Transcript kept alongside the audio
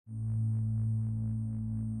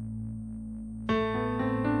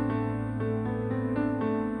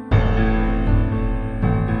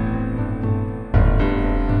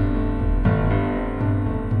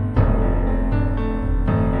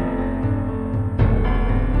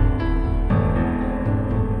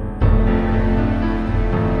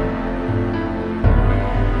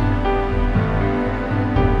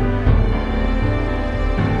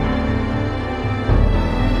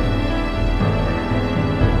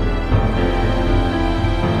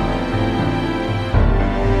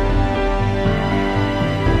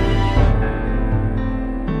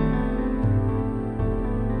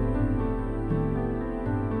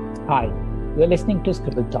You're listening to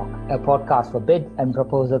Scribble Talk, a podcast for bid and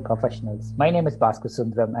proposal professionals. My name is Bhaskar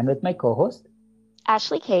Sundaram, and with my co-host,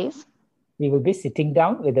 Ashley Case, we will be sitting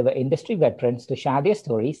down with our industry veterans to share their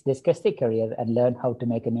stories, discuss their career, and learn how to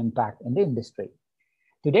make an impact in the industry.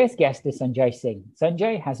 Today's guest is Sanjay Singh.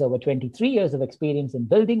 Sanjay has over 23 years of experience in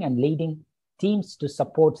building and leading teams to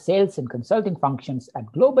support sales and consulting functions at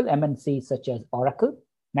global MNCs such as Oracle,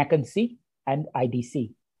 McKinsey, and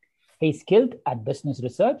IDC. He's skilled at business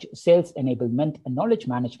research, sales enablement, and knowledge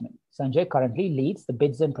management. Sanjay currently leads the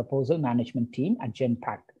bids and proposal management team at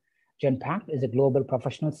Genpact. Genpact is a global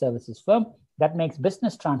professional services firm that makes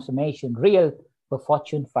business transformation real for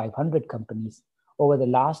Fortune 500 companies. Over the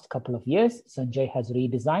last couple of years, Sanjay has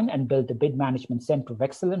redesigned and built a bid management center of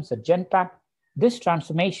excellence at Genpact. This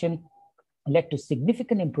transformation led to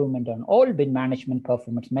significant improvement on all bid management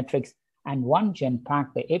performance metrics and won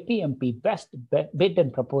Genpact the APMP Best Bid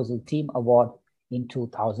and Proposal Team Award in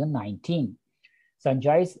 2019.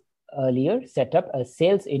 Sanjay's earlier set up a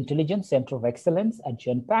sales intelligence center of excellence at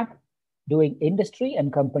Genpact, doing industry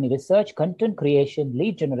and company research, content creation,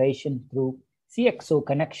 lead generation through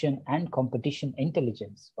CXO-connection and competition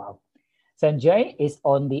intelligence. Wow. Sanjay is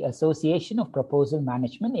on the Association of Proposal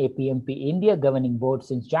Management, APMP India governing board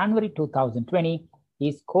since January 2020. He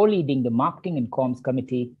is co-leading the Marketing and Comms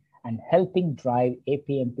Committee and helping drive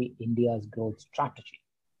APMP India's growth strategy.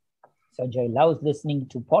 Sanjay loves listening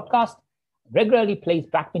to podcasts, regularly plays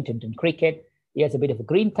badminton and cricket. He has a bit of a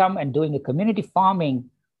green thumb and doing a community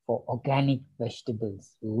farming for organic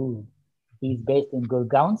vegetables. Ooh. He's based in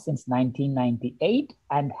Gurgaon since 1998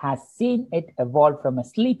 and has seen it evolve from a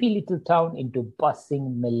sleepy little town into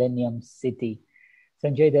bustling millennium city.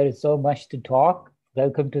 Sanjay, there is so much to talk.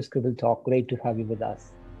 Welcome to Scribble Talk. Great to have you with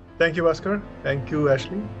us. Thank you, Bhaskar. Thank you,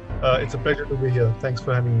 Ashley. It's a pleasure to be here. Thanks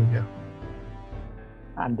for having me here.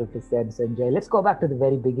 100%, Sanjay. Let's go back to the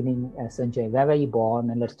very beginning, Sanjay. Where were you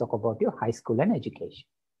born? And let's talk about your high school and education.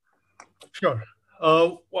 Sure.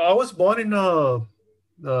 I was born in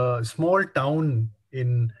a small town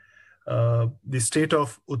in the state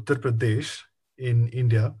of Uttar Pradesh in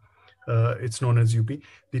India. It's known as UP.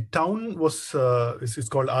 The town was it's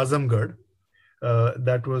called Azamgarh.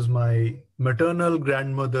 That was my maternal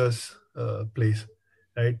grandmother's place,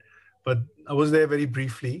 right? But I was there very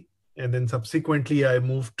briefly. And then subsequently, I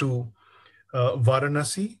moved to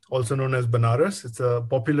Varanasi, also known as Banaras. It's a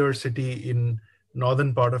popular city in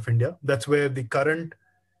northern part of India. That's where the current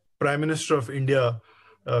Prime Minister of India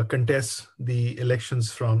contests the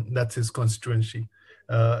elections from. That's his constituency.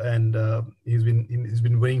 And he's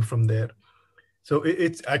been winning from there. So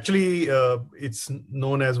it's actually, it's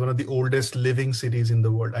known as one of the oldest living cities in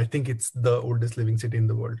the world. I think it's the oldest living city in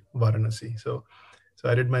the world, Varanasi. So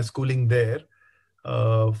I did my schooling there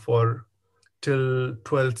for till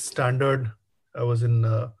 12th standard. I was in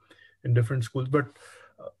different schools, but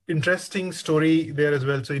interesting story there as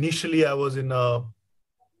well. So initially I was in a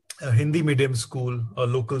Hindi medium school, a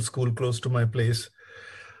local school close to my place.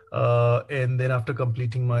 And then after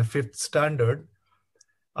completing my 5th standard,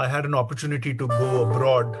 I had an opportunity to go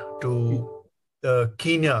abroad to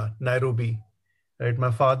Kenya, Nairobi. Right, my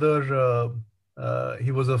father,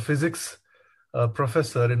 he was a physics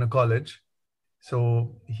professor in a college,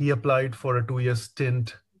 so he applied for a 2-year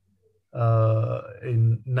stint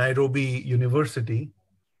in Nairobi University,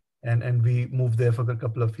 and we moved there for a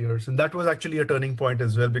couple of years. And that was actually a turning point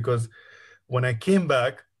as well, because when I came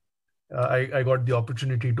back, I got the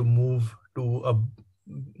opportunity to move to a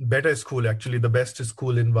better school, actually the best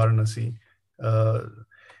school in Varanasi,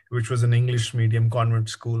 which was an English medium convent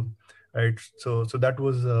school, right? So that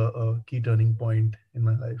was a key turning point in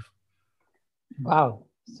my life. Wow.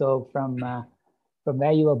 So from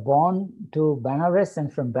where you were born to Banaras,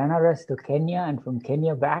 and from Banaras to Kenya, and from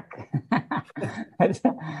Kenya back,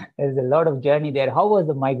 there's a lot of journey there. How was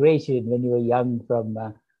the migration when you were young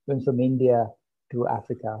from India to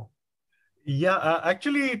Africa? Yeah,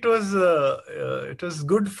 actually, it was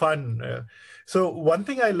good fun. So one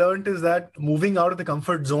thing I learned is that moving out of the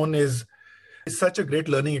comfort zone is such a great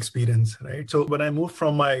learning experience, right? So when I moved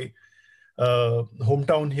from my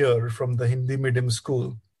hometown here, from the Hindi medium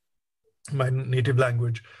school, my native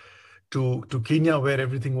language, to Kenya, where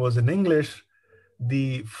everything was in English,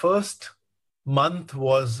 the first month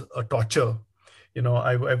was a torture. You know,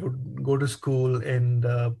 I would go to school and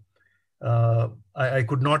I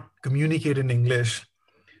could not communicate in English.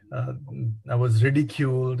 I was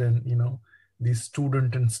ridiculed, and the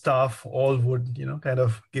student and staff all would kind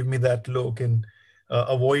of give me that look and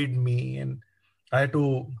avoid me, and I had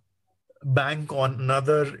to bank on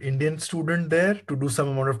another Indian student there to do some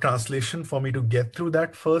amount of translation for me to get through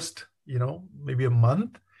that first maybe a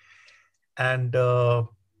month. And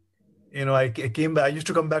I came back. I used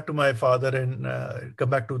to come back to my father and come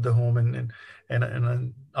back to the home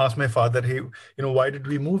and ask my father, hey, why did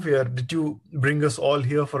we move here? Did you bring us all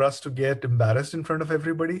here for us to get embarrassed in front of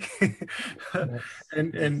everybody? Yes.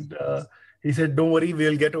 And he said, don't worry,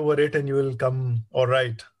 we'll get over it and you will come all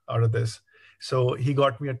right out of this. So he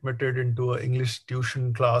got me admitted into an English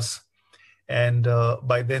tuition class. And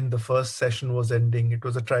by then the first session was ending. It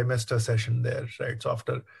was a trimester session there, right? So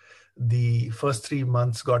after the first 3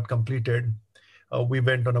 months got completed, we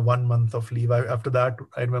went on a 1 month of leave. After that,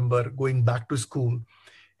 I remember going back to school,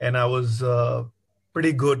 and I was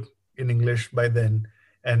pretty good in English by then.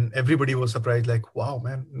 And everybody was surprised, like, wow,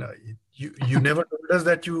 man, you never told us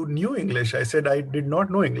that you knew English. I said, I did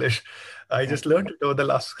not know English. I just learned it over the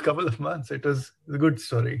last couple of months. It was a good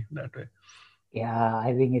story that way. Yeah,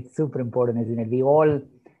 I think it's super important, isn't it? We all,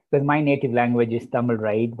 because my native language is Tamil,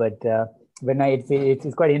 right? But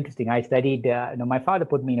it's quite interesting. I studied, my father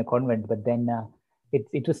put me in a convent, but then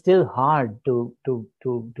it was still hard to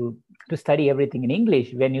study everything in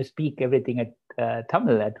English when you speak everything at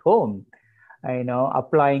Tamil at home.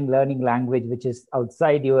 Applying learning language which is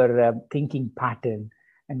outside your thinking pattern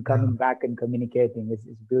and coming back and communicating is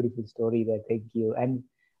a beautiful story there. Thank you.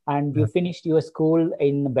 And you finished your school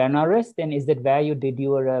in Benares, then is that where you did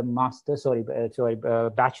your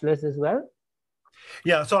bachelor's as well?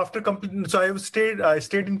 Yeah, so after completing, so I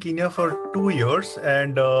stayed in Kenya for 2 years,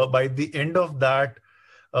 and by the end of that,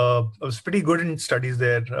 I was pretty good in studies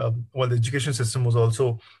there. Well, the education system was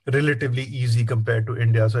also relatively easy compared to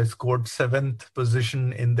India. So I scored 7th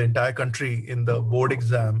position in the entire country in the board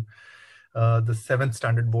exam, the 7th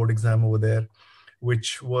standard board exam over there,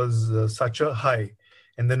 which was such a high.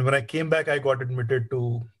 And then when I came back, I got admitted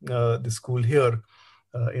to the school here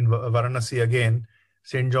in Varanasi again,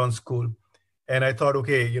 St. John's School. And I thought,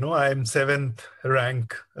 okay, I'm 7th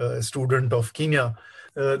rank student of Kenya.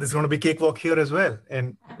 There's going to be cakewalk here as well.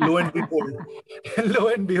 And lo and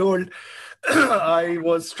behold, I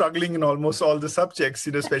was struggling in almost all the subjects,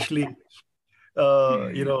 especially,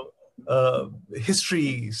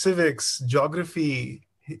 history, civics, geography,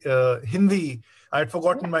 Hindi. I had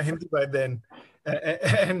forgotten my Hindi by then.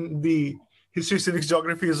 And the history, civics,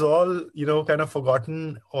 geography is all, kind of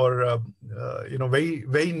forgotten or, very,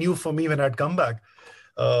 very new for me when I'd come back.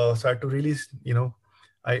 So I had to really,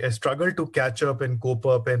 I struggled to catch up and cope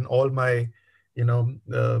up, and all my,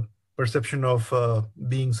 perception of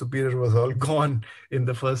being superior was all gone in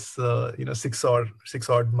the first, 6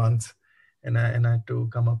 odd months. And I had to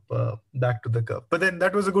come up back to the curve. But then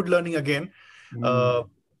that was a good learning again.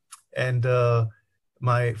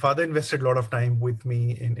 My father invested a lot of time with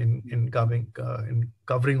me in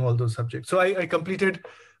covering all those subjects. So I completed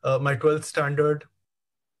my 12th standard,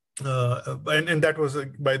 and that was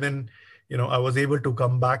by then. I was able to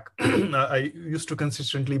come back. I used to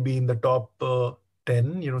consistently be in the top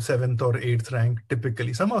 10, 7th or 8th rank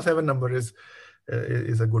typically. Somehow 7 number is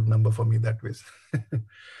a good number for me that way.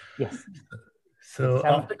 Yes. So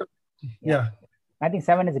yeah. I think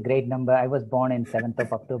 7 is a great number. I was born in 7th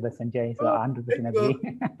of October, Sanjay, so 100% agree.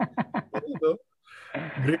 There you go.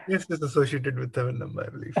 Greatness is associated with 7 number, I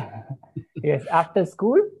believe. Yes. After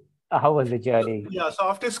school, how was the journey? Yeah. So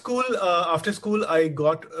after school, I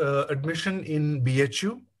got admission in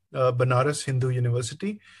BHU, Banaras Hindu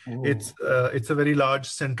University. Ooh. It's a very large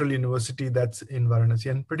central university that's in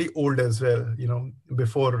Varanasi and pretty old as well.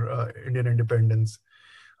 Before Indian independence.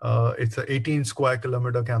 It's an 18 square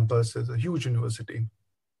kilometer campus. It's a huge university.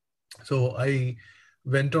 So I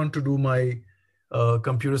went on to do my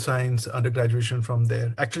computer science undergraduation from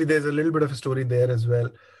there. Actually, there's a little bit of a story there as well.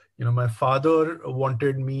 My father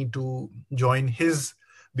wanted me to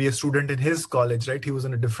be a student in his college, right? He was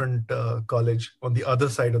in a different college on the other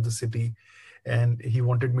side of the city. And he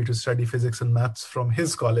wanted me to study physics and maths from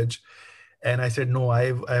his college. And I said, no,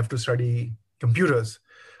 I have to study computers.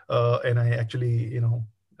 And I actually,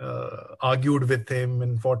 argued with him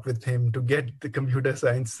and fought with him to get the computer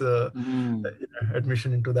science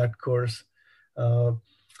admission into that course.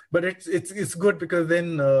 But it's good because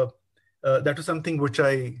then that was something which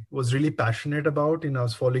I was really passionate about, and I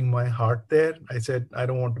was following my heart there. I said, I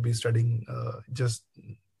don't want to be studying just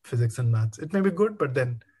physics and maths. It may be good, but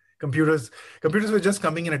then computers were just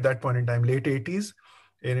coming in at that point in time, late 80s.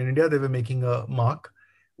 In India, they were making a mark,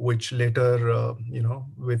 which later,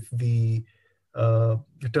 with the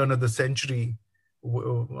turn of the century,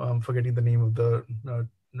 I'm forgetting the name of the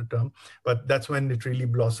term, but that's when it really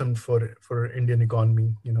blossomed for Indian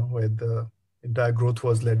economy, where the entire growth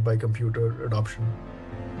was led by computer adoption.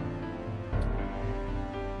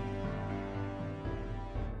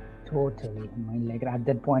 Totally. Like at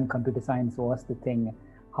that point, computer science was the thing.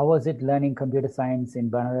 How was it learning computer science in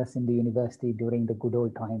Banaras in the university during the good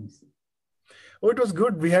old times? Oh, it was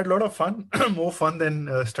good. We had a lot of fun, more fun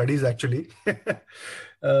than studies actually.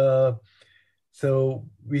 uh, so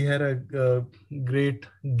we had a great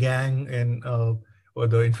gang, and well,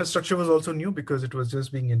 the infrastructure was also new because it was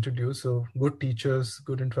just being introduced. So good teachers,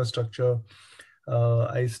 good infrastructure.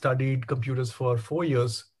 I studied computers for 4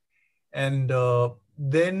 years, and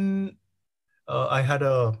then I had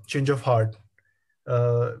a change of heart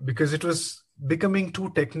because it was becoming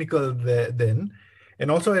too technical then. And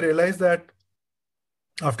also I realized that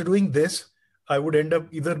after doing this, I would end up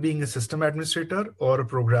either being a system administrator or a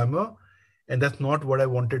programmer. And that's not what I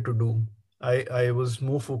wanted to do. I was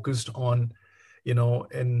more focused on, in,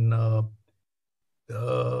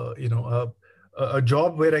 a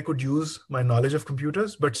job where I could use my knowledge of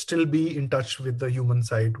computers, but still be in touch with the human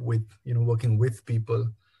side, with, working with people.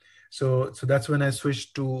 So that's when I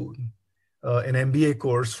switched to an MBA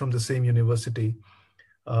course from the same university.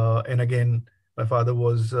 And again, my father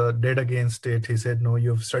was dead against it. He said, no,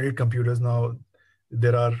 you've studied computers now.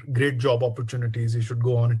 There are great job opportunities. You should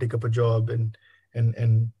go on and take up a job and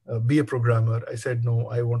be a programmer. I said, no,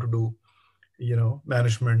 I want to do,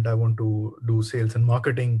 management. I want to do sales and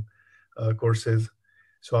marketing courses.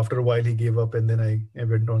 So after a while, he gave up, and then I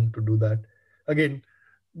went on to do that. Again,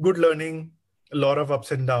 good learning, a lot of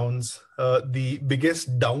ups and downs. The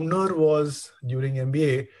biggest downer was during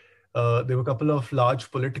MBA. There were a couple of large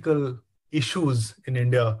political issues in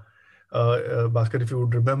India. Bhaskar, if you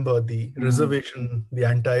would remember the reservation, the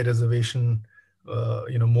anti-reservation,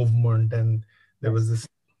 movement, and there was this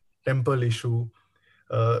temple issue.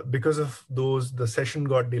 Because of those, the session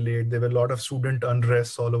got delayed. There were a lot of student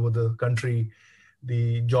unrest all over the country.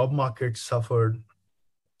 The job market suffered.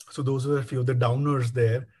 So those were a few of the downers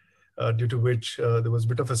there, due to which there was a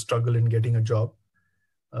bit of a struggle in getting a job.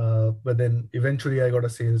 But then eventually I got a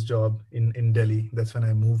sales job in Delhi. That's when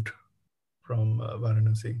I moved from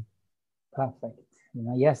Varanasi. Perfect.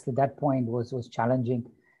 Yes, at that point was challenging.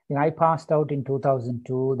 I passed out in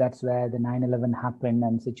 2002. That's where the 9/11 happened,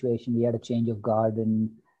 and situation, we had a change of guard in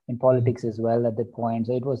politics as well at that point.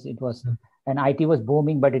 So it was, and IT was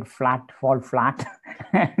booming, but it fall flat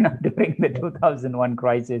during the 2001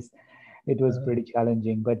 crisis. It was pretty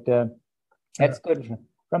challenging, but that's good.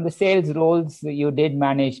 From the sales roles, you did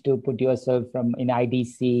manage to put yourself in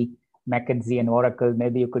IDC, McKinsey, and Oracle.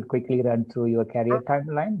 Maybe you could quickly run through your career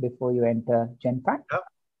timeline before you enter Genpact.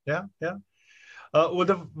 Yeah. Well,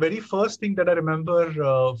 the very first thing that I remember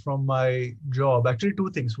from my job, actually two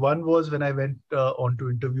things. One was when I went on to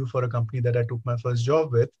interview for a company that I took my first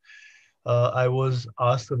job with. I was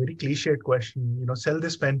asked a very cliched question, sell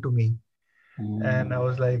this pen to me. And I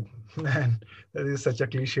was like, man, that is such a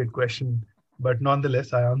cliched question. But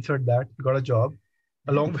nonetheless, I answered that, got a job,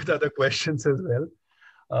 along with other questions as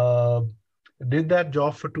well. Did that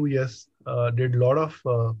job for 2 years, did a lot of,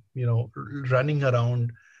 running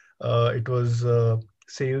around. It was a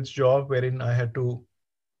sales job wherein I had to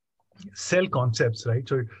sell concepts, right?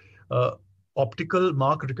 So optical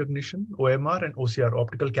mark recognition, OMR, and OCR,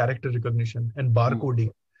 optical character recognition, and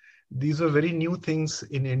barcoding. These were very new things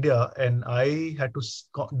in India, and I had to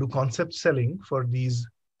do concept selling for these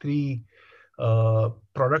three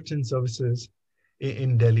products and services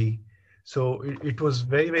in Delhi. So it was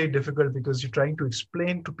very, very difficult because you're trying to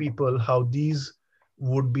explain to people how these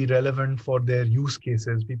would be relevant for their use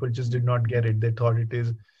cases. People just did not get it. They thought it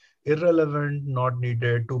is irrelevant, not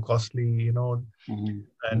needed, too costly,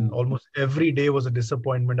 and almost every day was a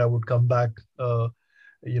disappointment. I would come back,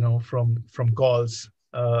 from calls,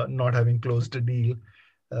 not having closed a deal.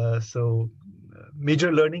 So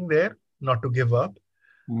major learning there, not to give up.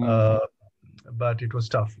 But it was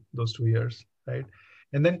tough, those 2 years, right?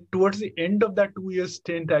 And then towards the end of that 2 year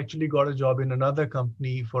stint, I actually got a job in another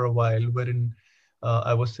company for a while, wherein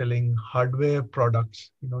I was selling hardware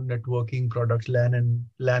products, networking products, LAN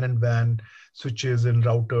and WAN switches and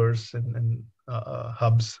routers and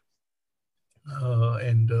hubs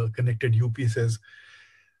and connected UPSs.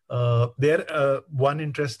 One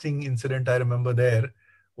interesting incident I remember there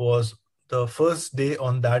was the first day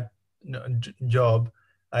on that job.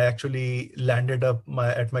 I actually landed up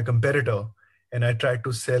at my competitor, and I tried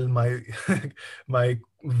to sell my my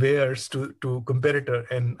wares to competitor,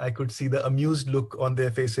 and I could see the amused look on their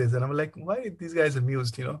faces, and I'm like, why are these guys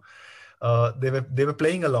amused? They were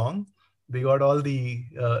playing along. They got all the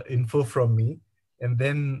info from me, and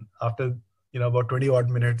then after about 20 odd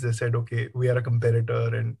minutes, they said, okay, we are a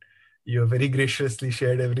competitor, and you very graciously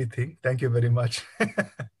shared everything. Thank you very much.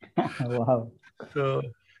 Wow. So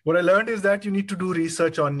What I learned is that you need to do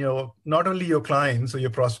research on not only your clients or your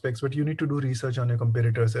prospects, but you need to do research on your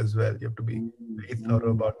competitors as well. You have to be very thorough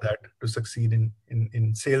about that to succeed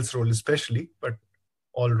in sales role especially, but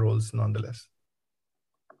all roles nonetheless.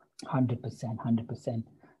 100%, 100%.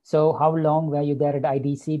 So how long were you there at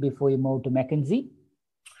IDC before you moved to McKinsey?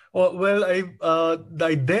 Well,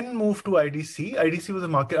 I then moved to IDC. IDC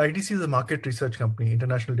is a market research company,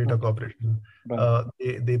 International Data Corporation. Right.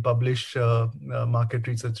 They publish market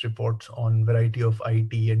research reports on variety of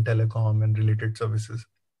IT and telecom and related services.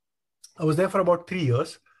 I was there for about 3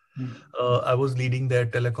 years. I was leading their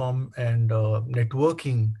telecom and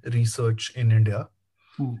networking research in India.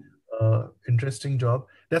 Interesting job.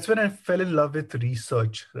 That's when I fell in love with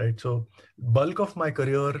research, right? So bulk of my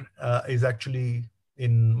career is actually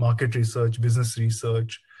in market research, business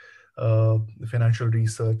research, financial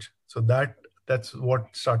research. So that's what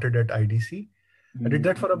started at IDC. I did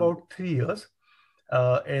that for about 3 years.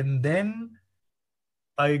 And then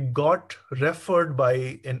I got referred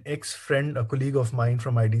by an ex-friend, a colleague of mine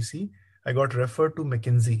from IDC. I got referred to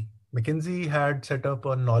McKinsey. McKinsey had set up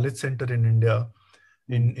a knowledge center in India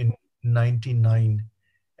in 99.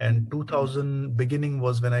 And 2000 beginning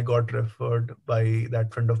was when I got referred by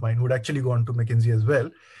that friend of mine who had actually gone to McKinsey as well.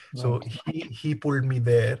 So he pulled me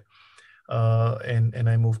there, and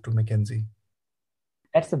I moved to McKinsey.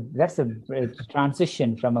 That's a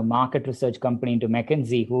transition from a market research company into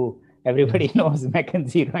McKinsey, who everybody knows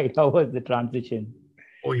McKinsey, right? How was the transition?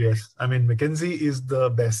 Oh, yes. I mean, McKinsey is the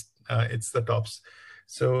best. It's the tops.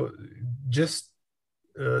 So just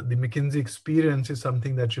the McKinsey experience is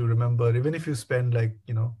something that you remember, even if you spend like,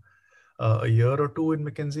 a year or two in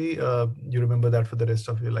McKinsey, you remember that for the rest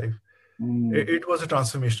of your life. It was a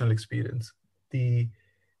transformational experience.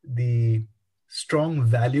 The strong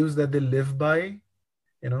values that they live by,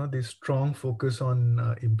 the strong focus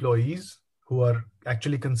on employees who are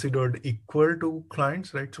actually considered equal to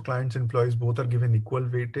clients, right? So clients, employees, both are given equal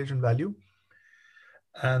weightage and value.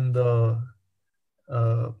 And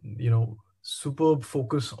superb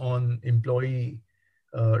focus on employee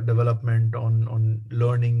development, on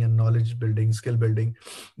learning and knowledge building, skill building.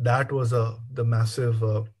 That was the massive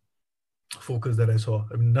focus that I saw.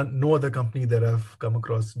 I mean, no other company that I've come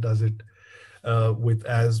across does it with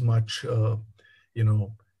as much,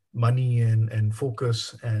 money and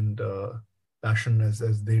focus and passion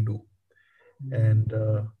as they do. And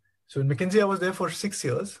so in McKinsey, I was there for 6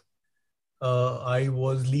 years. I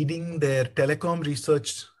was leading their telecom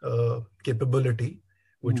research capability,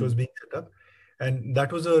 which was being set up. And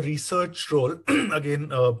that was a research role.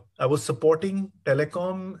 Again, I was supporting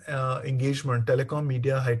telecom engagement, telecom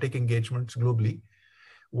media, high-tech engagements globally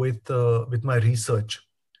with my research,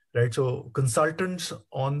 right? So consultants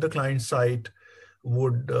on the client side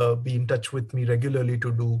would be in touch with me regularly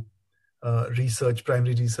to do research,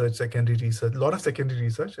 primary research, secondary research, a lot of secondary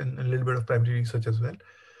research and a little bit of primary research as well,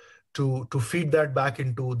 to feed that back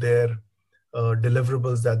into their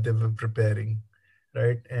deliverables that they were preparing,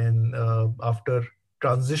 right? And after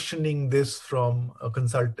transitioning this from a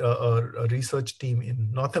research team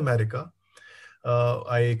in North America,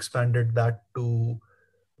 I expanded that to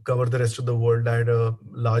cover the rest of the world. I had a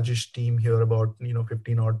largish team here, about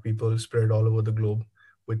 15 odd people spread all over the globe,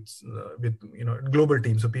 with global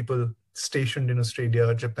teams. So people stationed in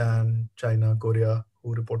Australia, Japan, China, Korea,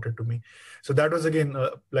 who reported to me. So that was, again,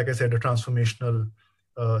 like I said, a transformational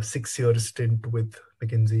 6-year stint with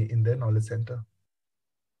McKinsey in their knowledge center.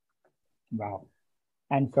 Wow.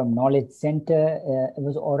 And from knowledge center,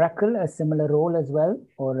 was Oracle a similar role as well,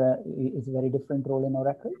 or is a very different role in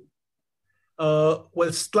Oracle?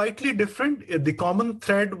 Well, slightly different. The common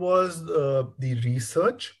thread was the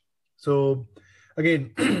research. So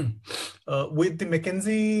again, with the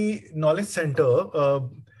McKinsey Knowledge Center,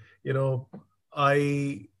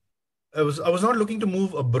 I was not looking to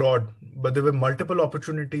move abroad, but there were multiple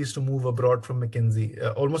opportunities to move abroad from McKinsey.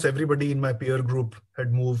 Almost everybody in my peer group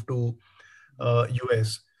had moved to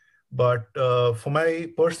US. But for my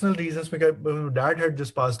personal reasons, my dad had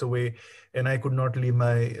just passed away, and I could not leave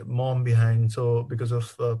my mom behind. So because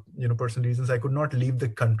of personal reasons, I could not leave the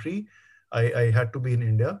country. I had to be in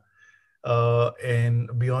India,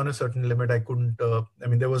 and beyond a certain limit, I couldn't.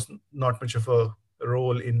 There was not much of a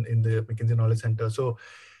role in the McKinsey Knowledge Center. So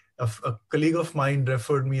a colleague of mine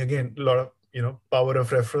referred me, again, a lot of power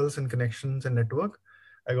of referrals and connections and network.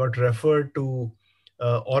 I got referred to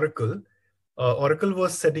Oracle. Oracle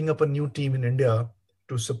was setting up a new team in India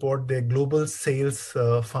to support their global sales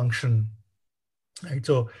function, right?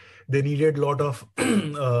 So they needed a lot of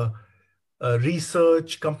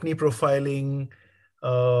research, company profiling,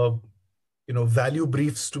 value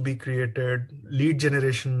briefs to be created, lead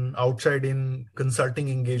generation, outside in consulting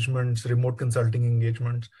engagements, remote consulting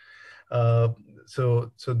engagements.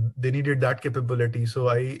 So they needed that capability. So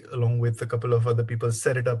I, along with a couple of other people,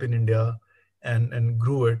 set it up in India and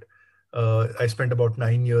grew it. I spent about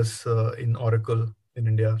 9 years in Oracle in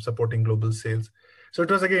India supporting global sales. So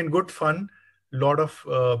it was again good fun, a lot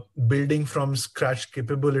of building from scratch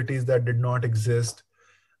capabilities that did not exist,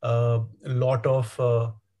 a lot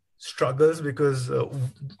of struggles because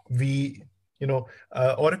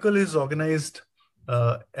Oracle is organized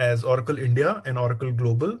as Oracle India and Oracle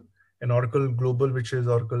Global. And Oracle Global, which is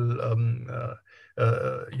Oracle,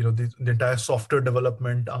 the entire software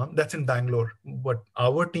development arm, that's in Bangalore. But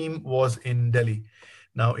our team was in Delhi.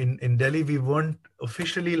 Now, in Delhi, we weren't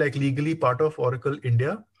officially legally part of Oracle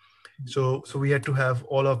India. So we had to have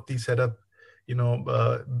all of the setup,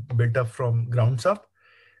 built up from grounds up.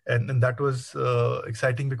 And that was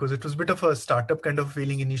exciting because it was a bit of a startup kind of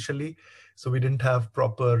feeling initially. So we didn't have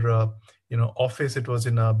proper, office. It was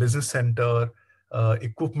in a business center.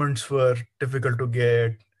 Equipments were difficult to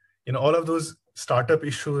get. All of those startup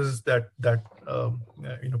issues that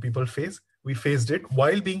people face. We faced it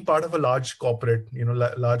while being part of a large corporate,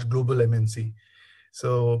 large global MNC.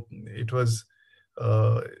 So it was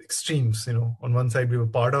extremes. On one side we were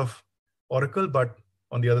part of Oracle, but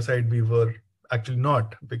on the other side we were actually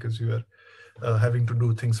not, because we were having to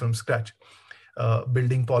do things from scratch,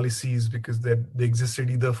 building policies because they existed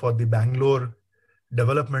either for the Bangalore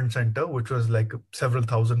development center, which was several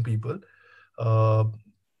thousand people,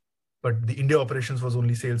 but the India operations was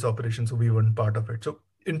only sales operations, so we weren't part of it. So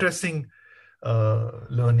interesting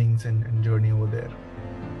learnings and journey over there.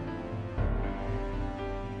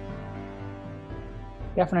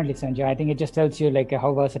 Definitely, Sanjay. I think it just tells you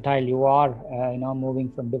how versatile you are, moving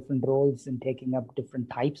from different roles and taking up different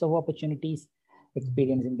types of opportunities,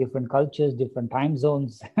 experiencing different cultures, different time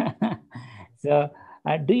zones. So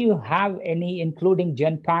do you have any, including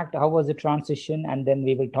Genpact, how was the transition? And then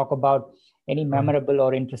we will talk about any memorable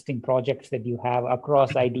or interesting projects that you have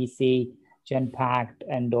across IDC, Genpact,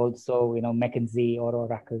 and also, McKinsey or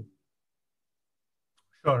Oracle.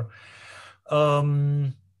 Sure.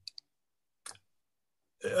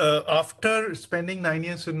 After spending 9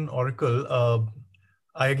 years in Oracle,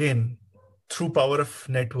 I again, through power of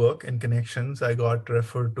network and connections, I got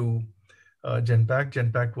referred to Genpact.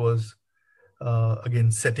 Genpact was,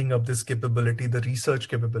 again, setting up this capability, the research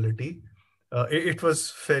capability. It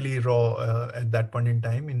was fairly raw at that point in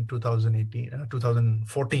time in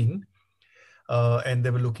 2014. And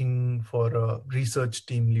they were looking for a research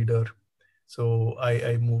team leader. So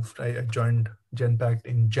I joined Genpact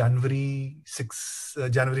in January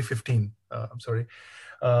 15.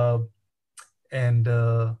 And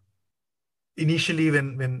initially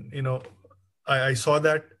when I saw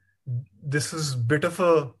that this is a bit of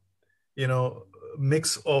a,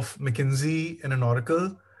 mix of McKinsey and an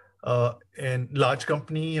Oracle, and large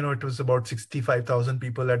company, it was about 65,000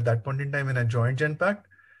 people at that point in time when I joined Genpact,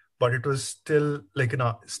 but it was still like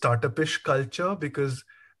a startup-ish culture because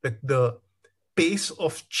the pace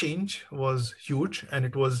of change was huge, and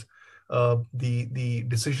it was the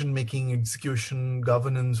decision-making, execution,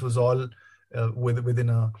 governance was all within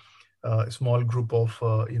a small group of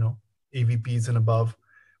AVPs and above,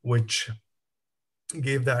 which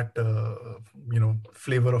gave that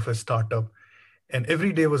flavor of a startup. And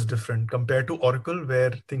every day was different compared to Oracle,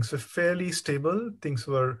 where things were fairly stable. Things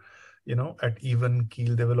were at even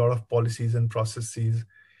keel. There were a lot of policies and processes.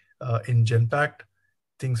 In Genpact,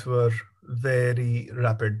 things were very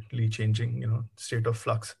rapidly changing, state of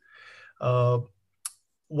flux.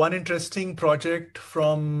 One interesting project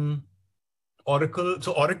from Oracle.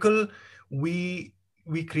 So Oracle, we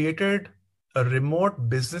created a remote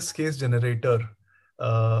business case generator,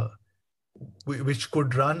 which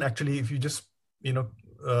could run actually if you just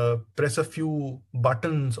press a few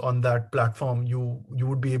buttons on that platform, you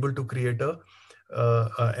would be able to create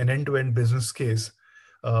an end-to-end business case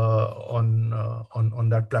on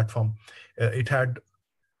that platform. It had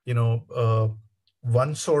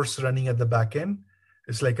one source running at the back end.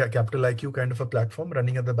 It's like a Capital IQ kind of a platform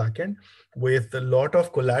running at the back end with a lot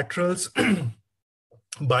of collaterals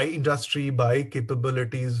by industry, by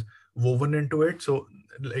capabilities woven into it. So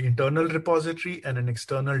like internal repository and an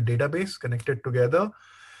external database connected together,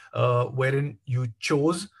 wherein you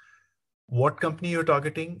chose what company you're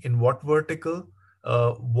targeting, in what vertical,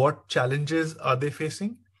 what challenges are they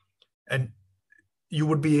facing, and you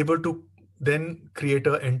would be able to then create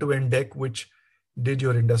an end-to-end deck which did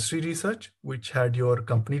your industry research, which had your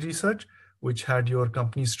company research, which had your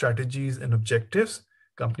company strategies and objectives,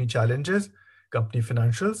 company challenges, company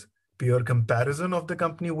financials, peer comparison of the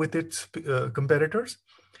company with its competitors.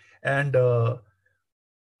 And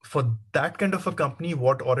for that kind of a company,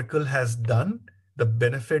 what Oracle has done, the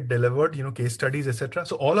benefit delivered, case studies, etc.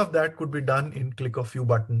 So all of that could be done in click of few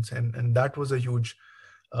buttons, and that was a huge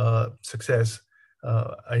success.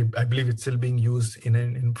 I believe it's still being used in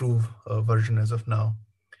an improved version as of now.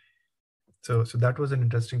 So that was an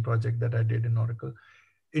interesting project that I did in Oracle.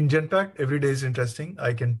 In Genpact, every day is interesting.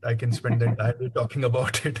 I can spend the entire day talking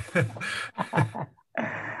about it.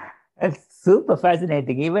 It's super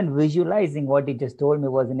fascinating. Even visualizing what you just told me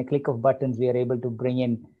was in a click of buttons, we are able to bring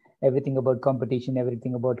in everything about competition,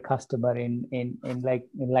 everything about customer in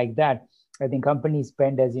like that. I think companies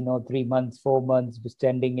spend, as you know, 3 months, 4 months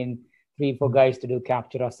spending in 3-4 guys to do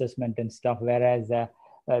capture assessment and stuff, whereas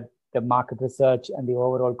the market research and the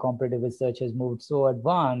overall competitive research has moved so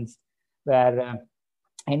advanced where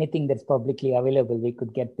anything that's publicly available, we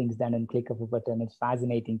could get things done in click of a button. It's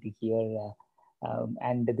fascinating to hear.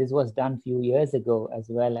 And this was done a few years ago as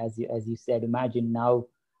well, as you said. Imagine now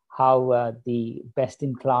how the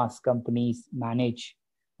best-in-class companies manage,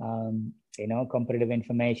 competitive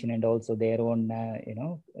information and also their own,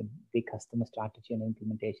 the customer strategy and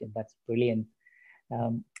implementation. That's brilliant.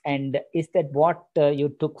 And is that what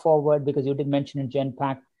you took forward? Because you did mention in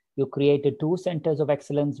Genpact, you created 2 centers of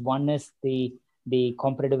excellence. One is the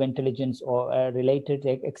competitive intelligence or related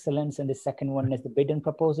excellence, and the second one is the bid and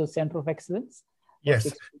proposal center of excellence.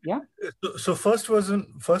 Yes. Yeah. So first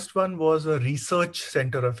one was a research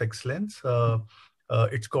center of excellence.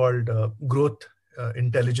 It's called Growth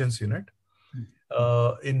Intelligence Unit.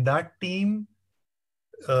 In that team,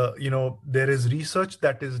 there is research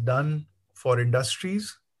that is done for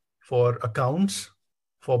industries, for accounts,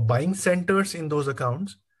 for buying centers in those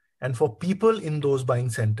accounts, and for people in those buying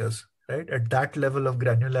centers. Right? At that level of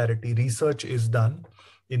granularity, research is done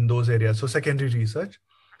in those areas. So secondary research.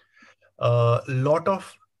 A lot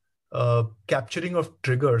of capturing of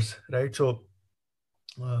triggers, right? So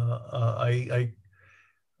I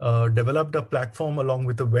developed a platform along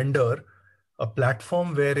with a vendor, a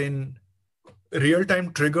platform wherein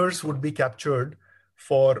real-time triggers would be captured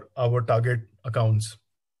for our target accounts.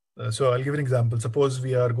 So I'll give an example. Suppose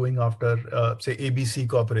we are going after, say, ABC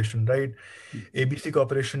Corporation, right? ABC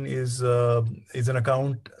Corporation is an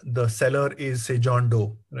account. The seller is, say, John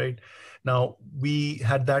Doe, right? Now, we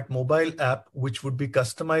had that mobile app, which would be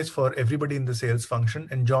customized for everybody in the sales function.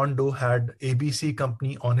 And John Doe had ABC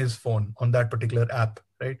company on his phone on that particular app,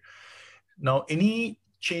 right? Now, any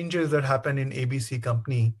changes that happen in ABC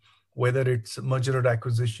company, whether it's merger or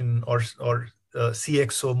acquisition or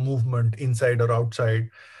CXO movement inside or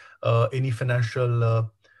outside, any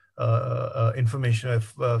financial information,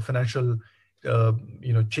 financial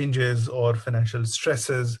changes or financial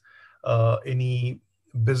stresses, any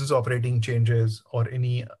business operating changes, or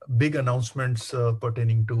any big announcements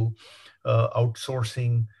pertaining to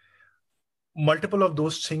outsourcing. Multiple of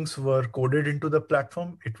those things were coded into the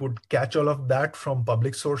platform. It would catch all of that from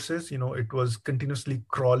public sources. It was continuously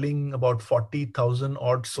crawling about 40,000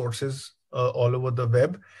 odd sources all over the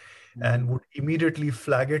web, and would immediately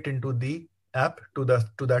flag it into the app to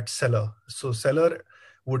that seller. So seller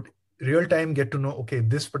would real time get to know, okay,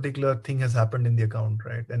 this particular thing has happened in the account,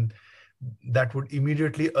 right? And that would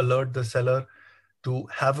immediately alert the seller to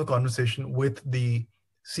have a conversation with the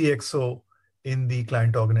CXO in the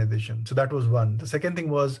client organization. So that was one. The second thing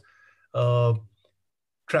was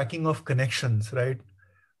tracking of connections, right?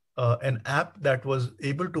 An app that was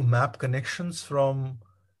able to map connections from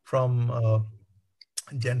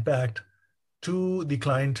Genpact to the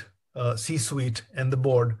client C-suite and the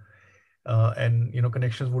board. And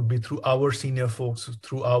connections would be through our senior folks,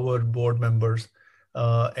 through our board members.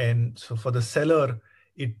 And so for the seller,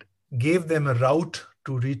 it gave them a route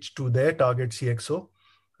to reach to their target CXO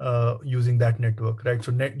using that network, right?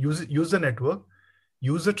 So use the network,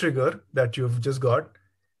 use the trigger that you've just got,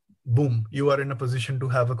 boom, you are in a position to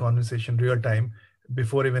have a conversation real time.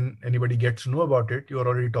 Before even anybody gets to know about it, you're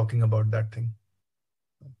already talking about that thing.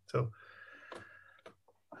 So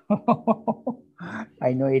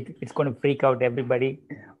I know it's going to freak out everybody.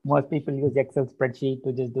 Most people use Excel spreadsheet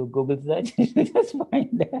to just do Google search to just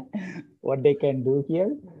find what they can do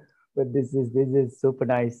here. But this is super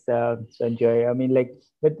nice, Sanjay. I mean, like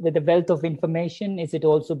with the wealth of information, is it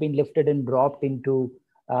also been lifted and dropped into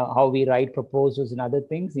how we write proposals and other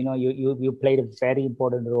things? You played a very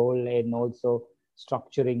important role in also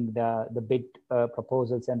structuring the bid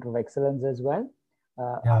proposal center of excellence as well.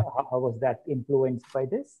 How was that influenced by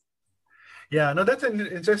this? Yeah, no, that's an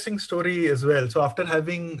interesting story as well. So after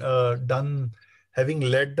having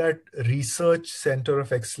led that research center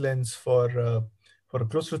of excellence for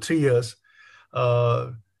close to 3 years,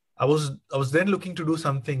 I was then looking to do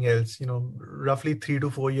something else. Roughly 3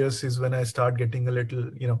 to 4 years is when I start getting a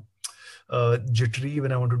little, jittery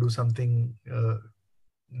when I want to do something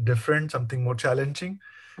different, something more challenging.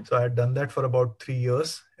 So I had done that for about 3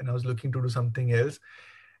 years, and I was looking to do something else.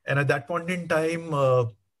 And at that point in time,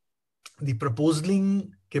 the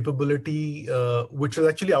proposing capability, which was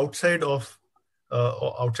actually outside of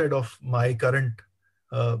my current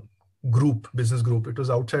business group, it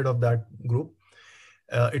was outside of that group.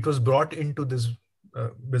 It was brought into this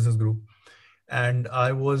business group, and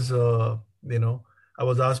I was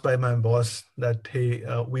asked by my boss that, hey,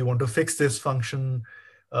 we want to fix this function.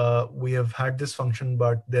 We have had this function,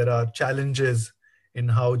 but there are challenges in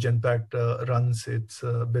how Genpact runs its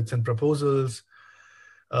bids and proposals.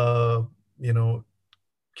 Can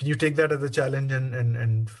you take that as a challenge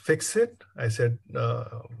and fix it? I said,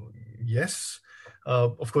 yes.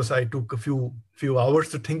 Of course, I took a few hours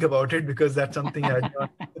to think about it, because that's something I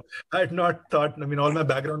had not thought. I mean, all my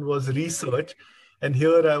background was research, and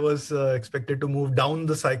here I was expected to move down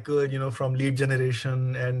the cycle, from lead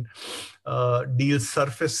generation and deal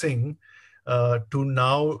surfacing to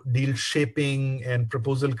now deal shaping and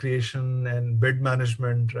proposal creation and bid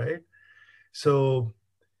management, right? So,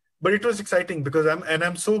 but it was exciting because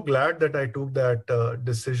I'm so glad that I took that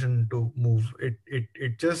decision to move.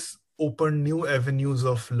 It just opened new avenues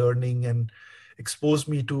of learning and exposed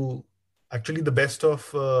me to actually the best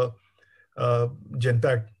of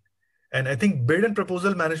Genpact. And I think bid and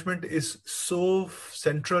proposal management is so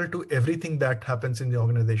central to everything that happens in the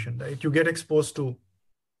organization, right? You get exposed to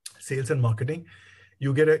sales and marketing,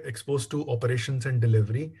 you get exposed to operations and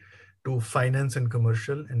delivery, to finance and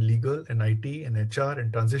commercial and legal and IT and HR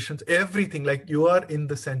and transitions, everything. Like, you are in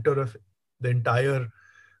the center of the entire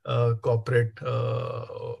corporate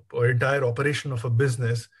or entire operation of a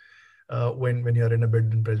business when you're in a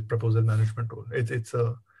bid and proposal management role. It's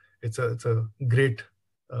a great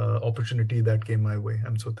opportunity that came my way.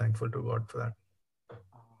 I'm so thankful to God for that.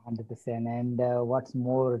 100%. And what's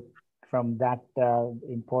more, from that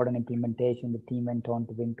important implementation, the team went on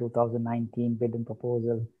to win 2019 bid and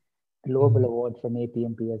proposal global award from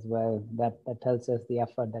APMP as well. That tells us the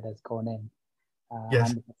effort that has gone in.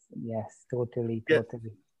 Yes. Yes, totally.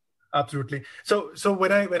 Absolutely. So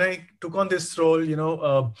when I took on this role,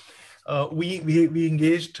 we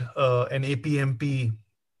engaged an APMP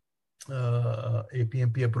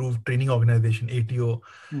approved training organization, ATO,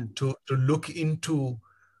 to look into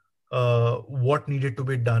what needed to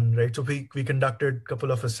be done, right? So we conducted a couple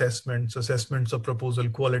of assessments of proposal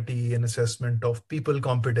quality, and assessment of people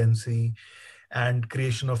competency, and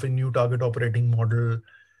creation of a new target operating model.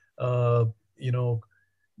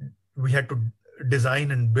 We had to design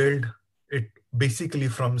and build it basically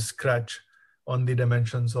from scratch on the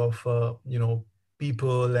dimensions of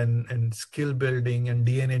people and skill building and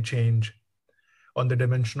DNA change, on the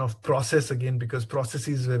dimension of process again, because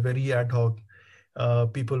processes were very ad hoc.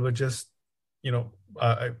 People were just,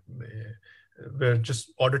 were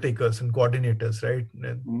just order takers and coordinators, right?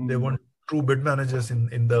 They weren't true bid managers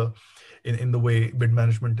in the way bid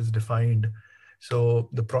management is defined. So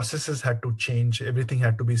the processes had to change. Everything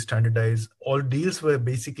had to be standardized. All deals were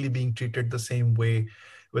basically being treated the same way,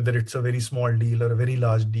 whether it's a very small deal or a very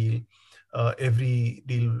large deal. Every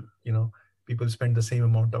deal, people spend the same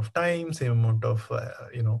amount of time, same amount of,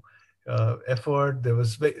 effort.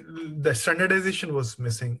 The standardization was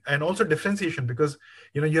missing, and also differentiation, because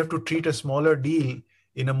you have to treat a smaller deal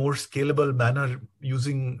in a more scalable manner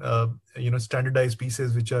using standardized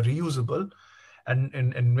pieces which are reusable, and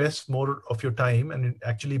invest more of your time and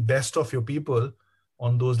actually best of your people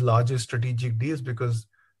on those larger strategic deals, because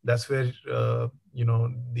that's where the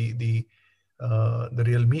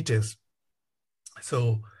real meat is.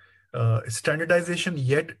 So standardization,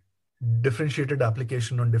 yet differentiated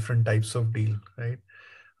application on different types of deal, right?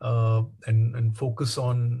 And focus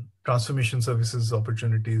on transformation services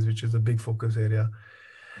opportunities, which is a big focus area.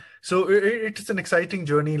 So it's an exciting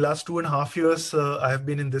journey. Last 2.5 years, I have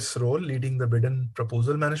been in this role, leading the bid and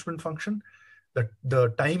proposal management function. That the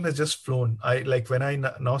time has just flown. When I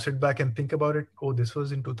now sit back and think about it, this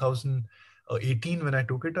was in 2018 when I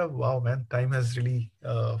took it up. Wow, man, time has really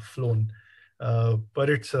flown.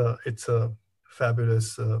 But it's a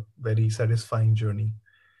fabulous, very satisfying journey.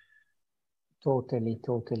 Totally.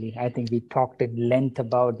 I think we talked at length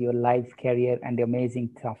about your life, career, and the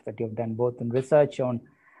amazing stuff that you've done, both in research on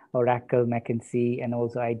Oracle, McKinsey, and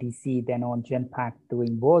also IDC, then on Genpact,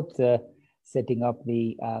 doing both setting up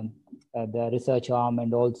the research arm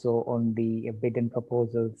and also on the bid and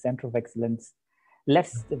proposal center of excellence.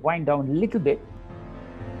 Let's wind down a little bit.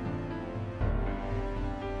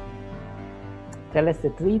 Tell us the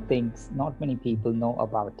 3 things not many people know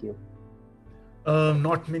about you.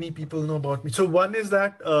 Not many people know about me. So one is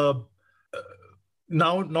that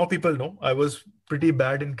now people know I was pretty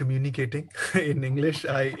bad in communicating in English.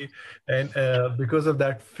 Because of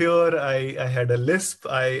that fear, I had a lisp.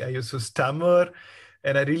 I used to stammer,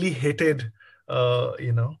 and I really hated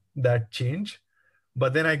that change.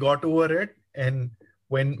 But then I got over it, and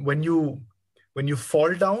when you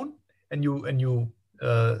fall down and you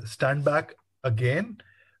stand back again,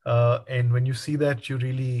 and when you see that you're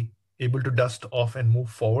really able to dust off and move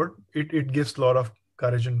forward, it gives a lot of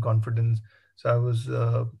courage and confidence. So I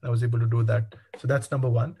was able to do that. So that's number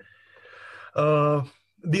one.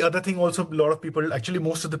 The other thing also, a lot of people, actually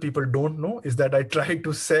most of the people don't know, is that I tried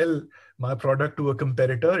to sell my product to a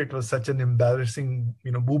competitor. It was such an embarrassing,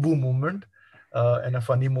 boo-boo moment, and a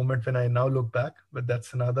funny moment when I now look back. But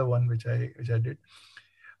that's another one which I did.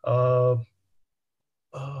 Well,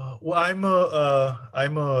 I'm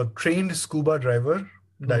a trained scuba diver.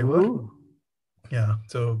 Ooh. Yeah,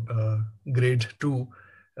 so grade 2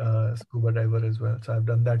 scuba diver as well. So I've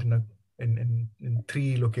done that in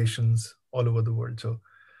 3 locations all over the world. So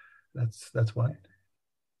that's one.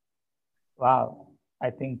 Wow.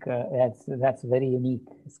 I think that's very unique,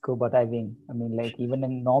 scuba diving. I mean, like even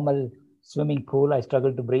in normal swimming pool, I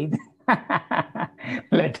struggle to breathe,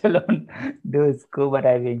 let alone do scuba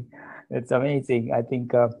diving. It's amazing. I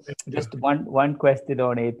think just one question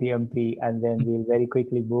on APMP, and then we'll very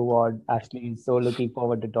quickly move on. Ashley is so looking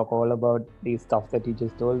forward to talk all about these stuff that you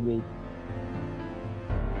just told me.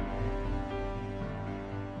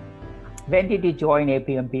 When did you join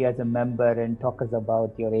APMP as a member, and talk us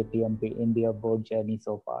about your APMP India board journey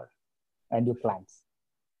so far and your plans?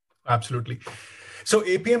 Absolutely. So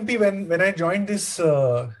APMP, when I joined this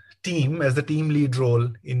team as the team lead role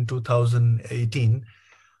in 2018,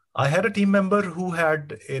 I had a team member who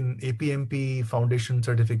had an APMP foundation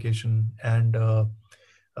certification, and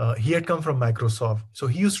he had come from Microsoft. So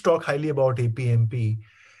he used to talk highly about APMP,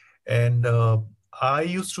 and I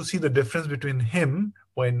used to see the difference between him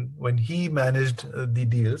when he managed the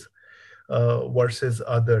deals versus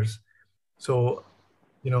others. So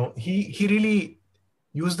he really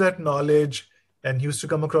used that knowledge, and he used to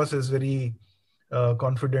come across as very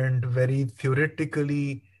confident, very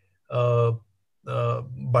theoretically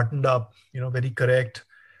buttoned up, very correct,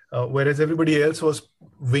 whereas everybody else was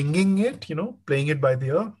winging it, playing it by the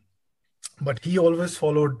ear. But he always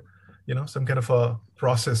followed some kind of a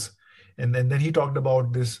process. And then he talked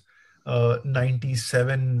about this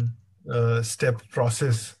 97 step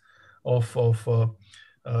process of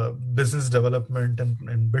business development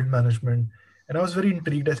and bid management. And I was very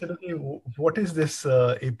intrigued. I said, okay, what is this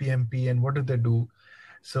APMP and what do they do?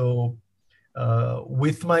 So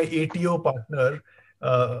with my ATO partner,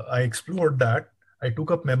 I explored that. I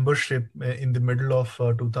took up membership in the middle of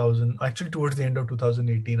 2000, actually towards the end of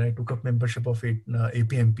 2018. I took up membership of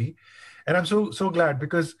APMP, and I'm so glad,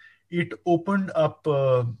 because it opened up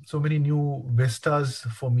so many new vistas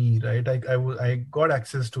for me. Right, I got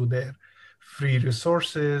access to their free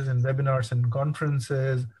resources and webinars and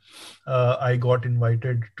conferences. I got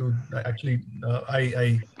invited to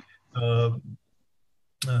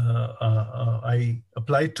I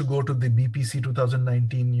applied to go to the BPC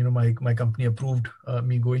 2019. My company approved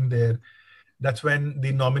me going there. That's when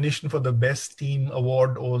the nomination for the best team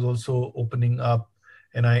award was also opening up,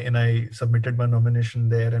 and I submitted my nomination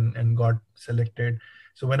there and got selected.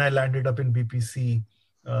 So when I landed up in BPC,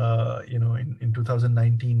 in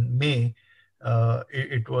 2019 May,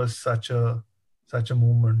 it was such a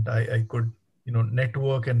moment. I could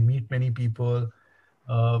network and meet many people.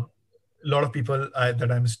 A lot of people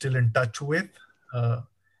that I'm still in touch with,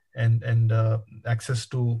 and access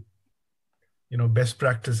to best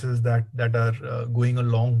practices that are going a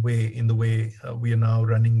long way in the way we are now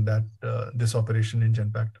running this operation in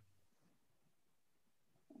Genpact.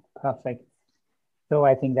 Perfect. So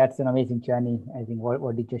I think that's an amazing journey. I think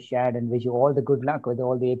what you just shared, and wish you all the good luck with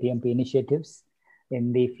all the APMP initiatives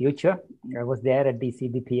in the future. I was there at the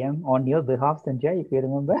CBPM on your behalf, Sanjay, if you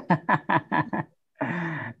remember.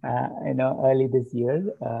 Early this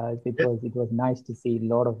year. It was nice to see a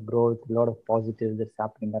lot of growth, a lot of positives that's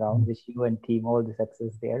happening around. Wish you and team all the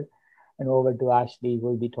success there. And over to Ashley, who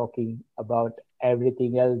will be talking about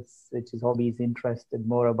everything else, which is hobbies, interested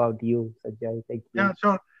more about you, Sanjay. Thank you. Yeah,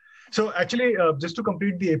 sure. So actually, just to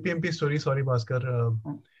complete the APMP story, sorry, Bhaskar,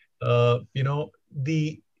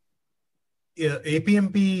 the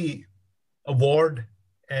APMP award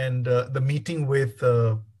and the meeting with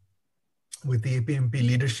the APMP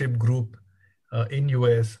leadership group in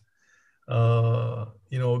US,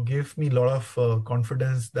 gave me a lot of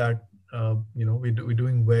confidence that we're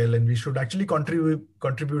doing well, and we should actually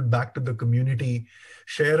contribute back to the community,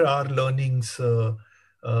 share our learnings, so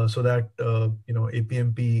that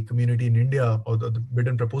APMP community in India, or the bid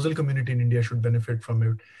and proposal community in India, should benefit from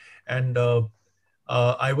it. And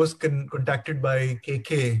I was contacted by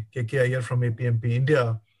KK Iyer from APMP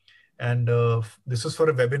India, and this was for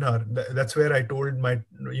a webinar. That's where I told my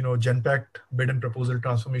Genpact bid and proposal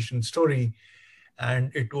transformation story.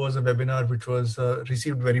 And it was a webinar which was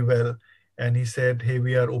received very well. And he said, hey,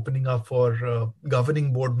 we are opening up for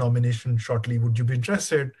governing board nomination shortly. Would you be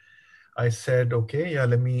interested? I said, okay, yeah,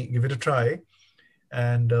 let me give it a try.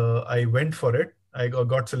 And I went for it. I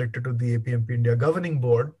got selected to the APMP India governing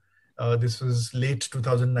board. This was late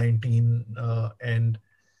 2019. And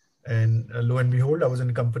lo and behold, I was in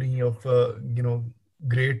a company of,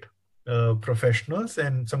 great professionals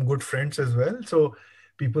and some good friends as well. So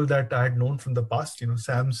people that I had known from the past,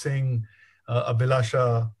 Sam Singh,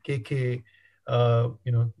 Abhilasha, KK,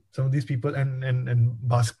 some of these people, and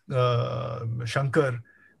Shankar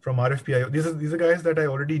from RFPI. These are guys that I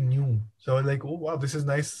already knew. So I was like, oh wow, this is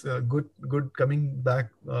nice, good coming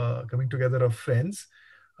together of friends,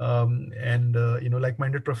 and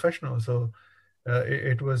like-minded professionals. So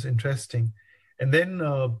it was interesting. And then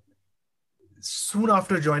soon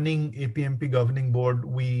after joining APMP governing board,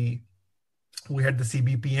 we had the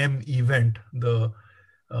CBPM event, the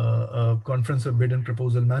Conference of Bid and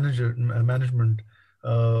Proposal Management.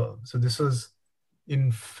 So this was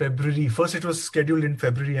in February. First, it was scheduled in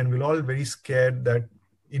February, and we were all very scared that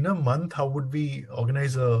in a month, how would we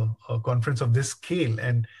organize a conference of this scale?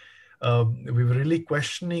 And we were really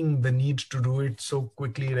questioning the need to do it so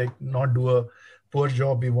quickly, like not do a poor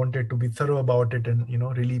job. We wanted to be thorough about it and,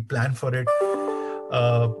 really plan for it.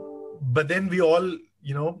 But then we all,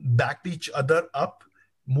 backed each other up,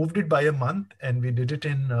 moved it by a month, and we did it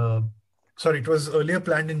in, it was earlier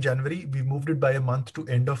planned in January. We moved it by a month to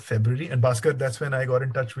end of February. And Bhaskar, that's when I got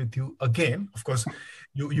in touch with you again. Of course,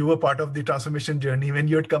 you were part of the transformation journey when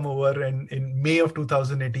you had come over, and in May of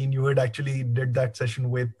 2018, you had actually did that session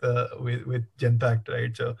with Genpact,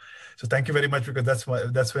 right? So thank you very much, because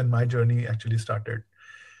that's when my journey actually started.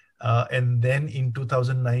 And then in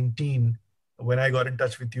 2019, when I got in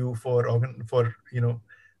touch with you for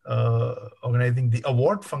organizing the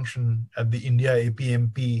award function at the India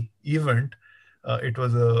APMP event, it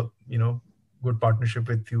was a good partnership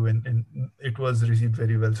with you, and it was received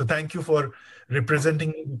very well. So thank you for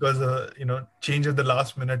representing me, because change at the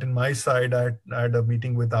last minute in my side. I had a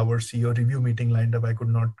meeting with our CEO review meeting lined up. I could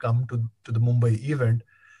not come to the Mumbai event,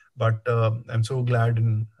 but I'm so glad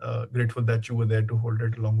and grateful that you were there to hold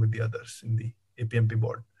it along with the others in the APMP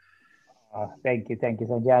board. Thank you, Sanjay.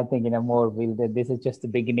 I think this is just the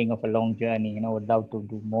beginning of a long journey. Would love to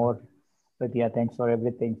do more, but yeah, thanks for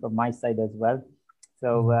everything from my side as well.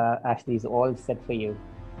 So Ashley is all set for you.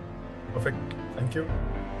 Perfect. Thank you.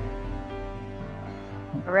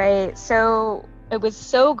 Right. So it was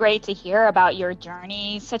so great to hear about your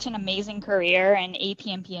journey, such an amazing career and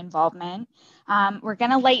APMP involvement. We're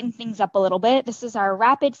going to lighten things up a little bit. This is our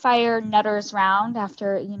rapid fire nutters round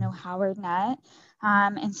after, Howard Nut.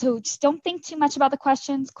 And so just don't think too much about the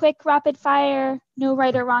questions. Quick, rapid fire, no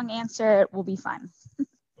right or wrong answer. It will be fun.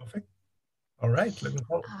 Perfect. All right. Looking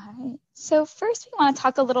forward. All right. So first, we want to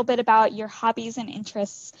talk a little bit about your hobbies and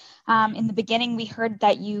interests. In the beginning, we heard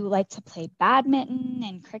that you like to play badminton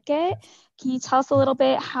and cricket. Can you tell us a little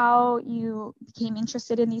bit how you became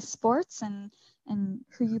interested in these sports and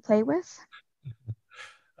who you play with?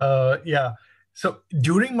 Yeah. So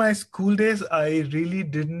during my school days, I really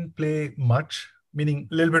didn't play much, meaning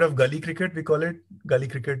a little bit of gully cricket, we call it. Gully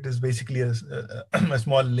cricket is basically a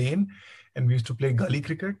small lane, and we used to play gully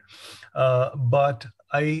cricket. But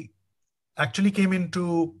I actually came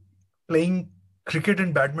into playing cricket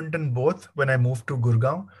and badminton both when I moved to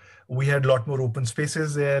Gurgaon. We had a lot more open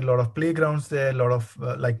spaces there, a lot of playgrounds there, a lot of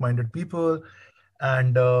like-minded people.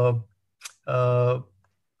 And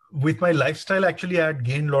with my lifestyle, actually, I had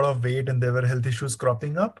gained a lot of weight and there were health issues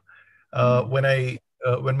cropping up.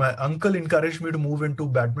 When my uncle encouraged me to move into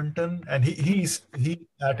badminton, and he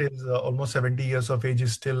at his almost 70 years of age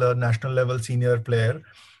is still a national level senior player.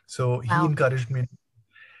 So he encouraged me,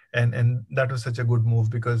 and that was such a good move,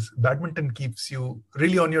 because badminton keeps you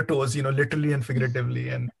really on your toes, literally and figuratively.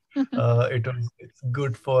 And it's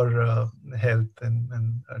good for health,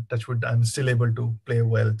 and touch wood, I'm still able to play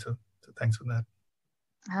well. So thanks for that.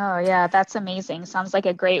 Oh yeah, that's amazing. Sounds like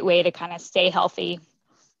a great way to kind of stay healthy.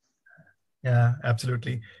 Yeah,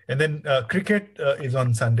 absolutely. And then cricket is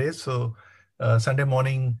on Sundays. So Sunday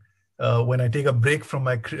morning, when I take a break from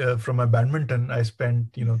my badminton, I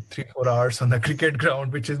spend 3-4 hours on the cricket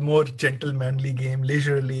ground, which is more gentlemanly game,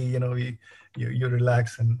 leisurely. You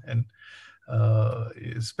relax and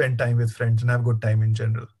you spend time with friends and have good time in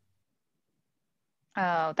general.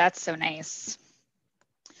 Oh, that's so nice.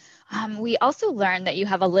 We also learned that you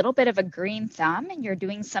have a little bit of a green thumb and you're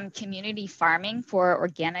doing some community farming for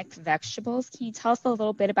organic vegetables. Can you tell us a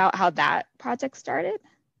little bit about how that project started?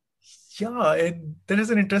 Yeah, there is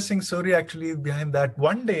an interesting story actually behind that.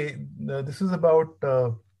 One day, this was about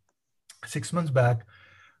 6 months back,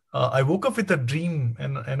 I woke up with a dream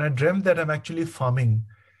and I dreamt that I'm actually farming,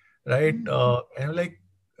 right? And I'm like,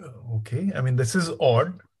 okay, I mean, this is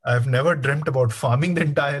odd. I've never dreamt about farming the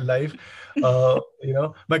entire life.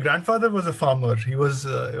 My grandfather was a farmer. He was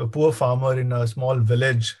a poor farmer in a small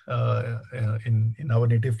village in our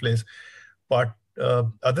native place. But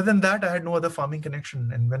other than that, I had no other farming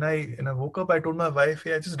connection. And when I woke up, I told my wife,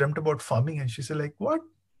 "Hey, I just dreamt about farming," and she said, "Like what?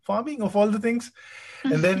 Farming of all the things?"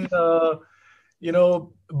 And then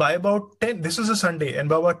by about 10, this was a Sunday, and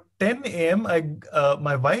by about 10 a.m.,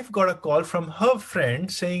 my wife got a call from her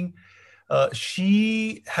friend saying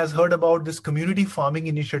she has heard about this community farming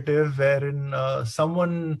initiative wherein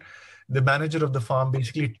the manager of the farm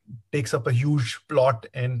basically takes up a huge plot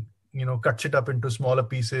and cuts it up into smaller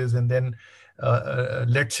pieces and then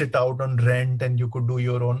lets it out on rent, and you could do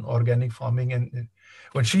your own organic farming. And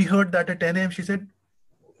when she heard that at 10 a.m., she said,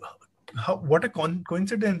 what a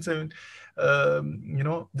coincidence. I mean,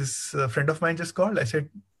 this friend of mine just called. I said,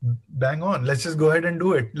 bang on, let's just go ahead and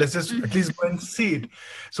do it. Let's just at least go and see it.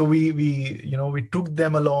 So we took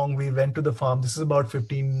them along. We went to the farm. This is about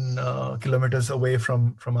 15 kilometers away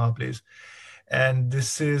from our place. And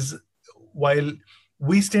this is, while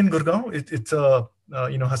we stay in Gurgaon, it's a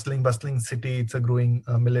hustling, bustling city. It's a growing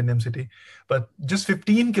millennium city. But just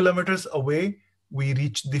 15 kilometers away, we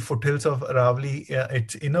reached the foothills of Aravali.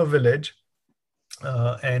 It's in a village,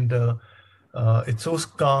 and it's so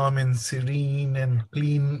calm and serene and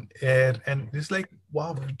clean air. And it's like,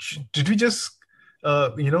 wow, did we just,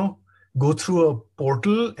 go through a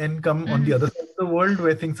portal and come on the other side of the world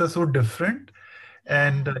where things are so different?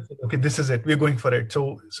 And I said, okay, this is it. We're going for it.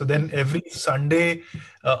 So then every Sunday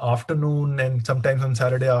afternoon and sometimes on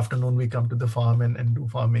Saturday afternoon, we come to the farm and do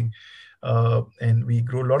farming. And we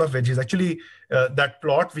grow a lot of veggies. Actually, that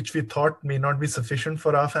plot, which we thought may not be sufficient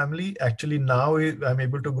for our family, actually now I'm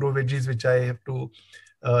able to grow veggies, which I have to,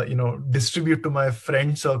 distribute to my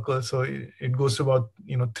friend circle. So it goes to about,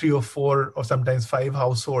 3 or 4 or sometimes 5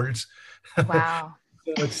 households. Wow.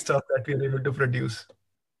 So much stuff that we're able to produce.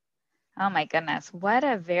 Oh my goodness, what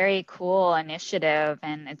a very cool initiative.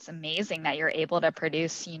 And it's amazing that you're able to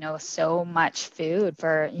produce, so much food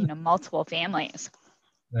for, multiple families.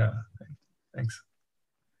 Yeah, thanks.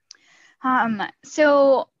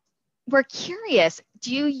 So we're curious,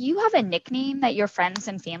 do you have a nickname that your friends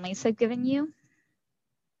and families have given you?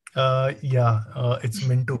 It's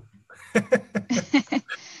Mintu.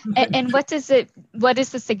 And what is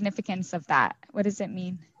the significance of that? What does it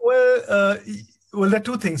mean? Well, there are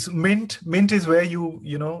two things. Mint is where you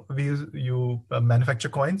manufacture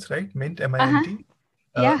coins, right? Mint, M-I-N-T.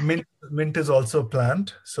 Yeah. Mint is also a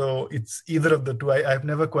plant, so it's either of the two. I've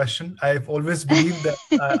never questioned. I've always believed that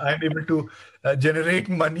I'm able to generate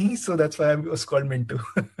money, so that's why I was called Mintu.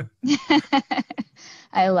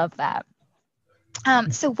 I love that.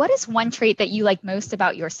 So what is one trait that you like most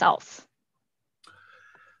about yourself?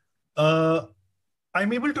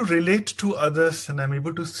 I'm able to relate to others and I'm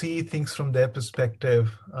able to see things from their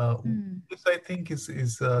perspective. This, I think, is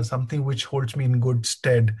something which holds me in good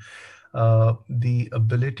stead. The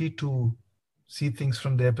ability to see things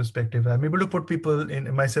from their perspective. I'm able to put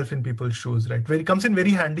myself in people's shoes, right? Where it comes in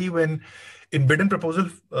very handy when in bid and proposal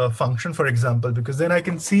function, for example, because then I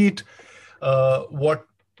can see it, what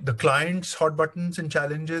the client's hot buttons and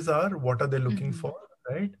challenges are, what are they looking for,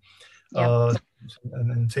 right? Yep.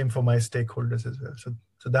 And same for my stakeholders as well.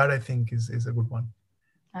 So that I think is a good one.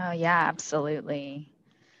 Oh yeah, absolutely.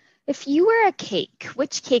 If you were a cake,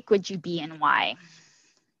 which cake would you be and why?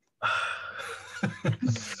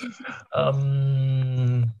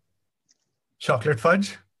 Chocolate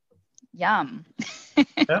fudge. Yum.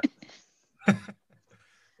 Yeah.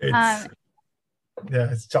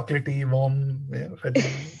 It's chocolatey, warm. Yeah,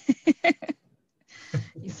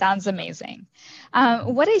 It sounds amazing.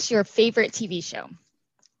 What is your favorite TV show?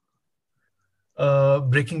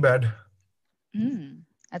 Breaking Bad.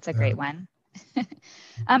 That's a great one.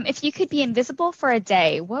 If you could be invisible for a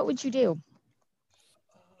day, what would you do?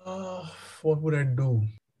 What would I do?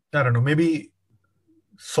 I don't know. Maybe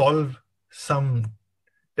solve some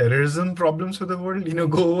terrorism problems for the world.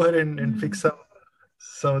 Go over and fix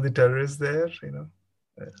some of the terrorists there,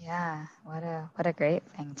 Yeah, what a great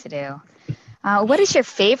thing to do. What is your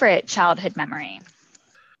favorite childhood memory?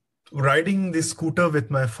 Riding the scooter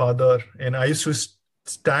with my father, and I used to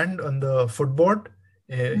stand on the footboard,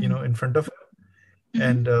 in front of him,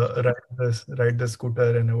 and ride the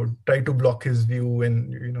scooter, and I would try to block his view,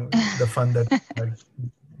 and the fun that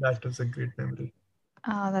was a great memory.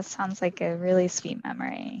 Oh, that sounds like a really sweet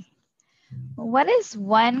memory. What is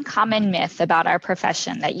one common myth about our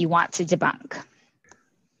profession that you want to debunk?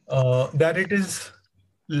 That it is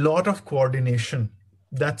a lot of coordination.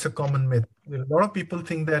 That's a common myth. A lot of people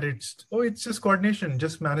think that it's just coordination,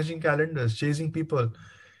 just managing calendars, chasing people.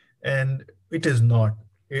 And it is not.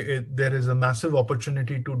 There is a massive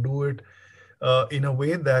opportunity to do it in a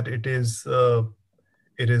way that it is, a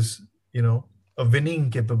winning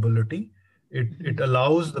capability. It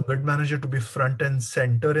allows the bid manager to be front and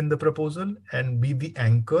center in the proposal and be the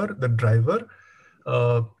anchor, the driver,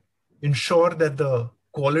 ensure that the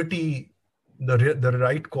quality, the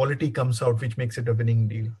right quality comes out, which makes it a winning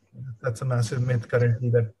deal. That's a massive myth currently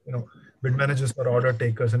that, bid managers are order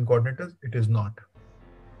takers and coordinators. It is not.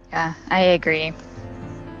 Yeah, I agree.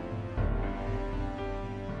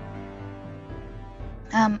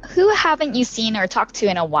 Who haven't you seen or talked to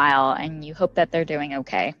in a while and you hope that they're doing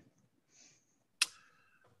okay?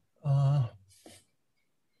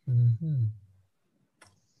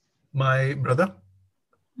 My brother.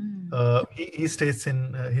 He stays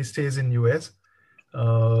in US,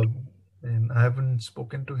 and I haven't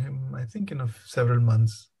spoken to him, I think, in several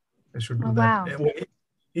months. I should do that. Wow.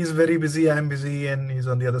 He's very busy, I'm busy, and he's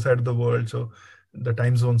on the other side of the world, so the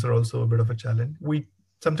time zones are also a bit of a challenge. We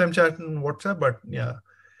sometimes chat on WhatsApp, but yeah,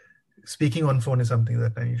 speaking on phone is something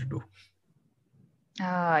that I need to do.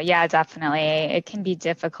 Oh, yeah, definitely. It can be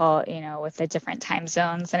difficult, with the different time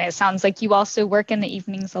zones, and it sounds like you also work in the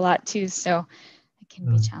evenings a lot too, so it can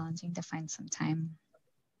be challenging to find some time.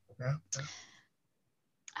 Yeah.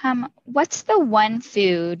 What's the one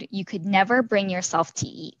food you could never bring yourself to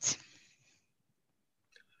eat?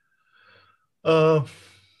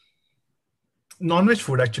 Non-veg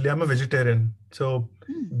food, actually. I'm a vegetarian. So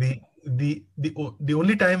the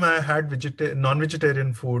only time I had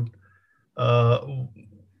non-vegetarian food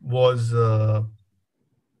was I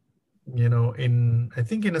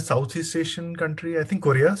think in a Southeast Asian country, I think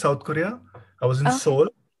South Korea. I was in Seoul,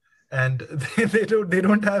 and they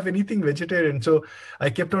don't have anything vegetarian. So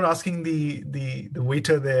I kept on asking the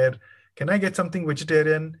waiter there, can I get something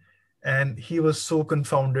vegetarian? And he was so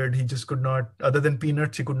confounded. He just could not, other than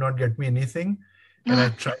peanuts, he could not get me anything. And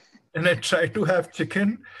I tried to have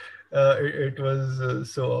chicken. It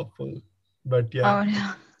was so awful. But yeah. Oh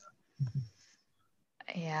no.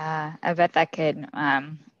 Yeah, I bet that could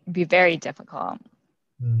be very difficult.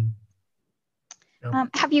 Yeah.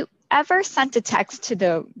 Have you ever sent a text to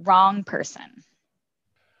the wrong person?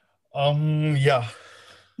 Yeah.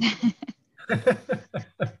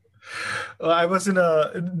 I was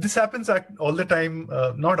this happens all the time,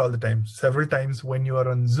 not all the time, several times when you are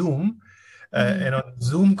on Zoom. And on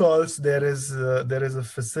Zoom calls, there is a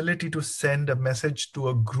facility to send a message to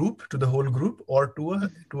a group, to the whole group, or to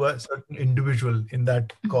a certain individual in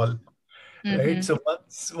that call, right? So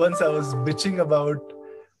once I was bitching about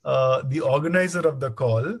the organizer of the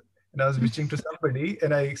call, and I was bitching to somebody,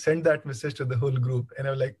 and I sent that message to the whole group, and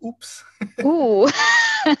I was like, "Oops!" Ooh.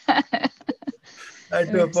 I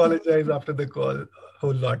had to apologize after the call a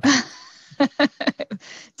whole lot.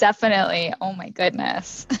 Definitely. Oh my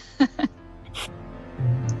goodness.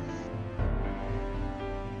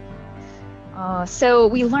 So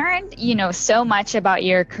we learned, so much about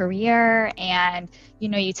your career, and,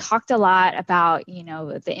 you talked a lot about,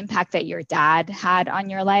 the impact that your dad had on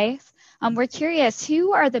your life. We're curious,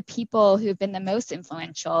 who are the people who've been the most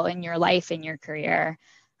influential in your life and your career?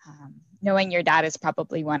 Knowing your dad is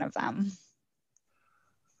probably one of them.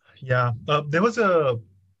 Yeah, there was a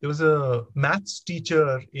maths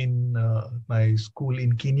teacher in my school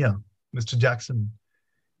in Kenya, Mr. Jackson.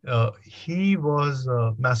 He was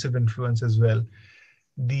a massive influence as well.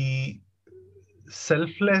 The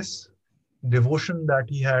selfless devotion that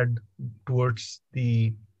he had towards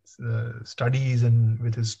the studies and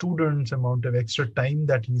with his students, amount of extra time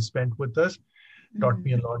that he spent with us, taught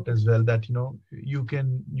me a lot as well. That you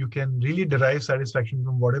can really derive satisfaction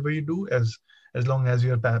from whatever you do as long as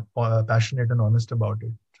you are passionate and honest about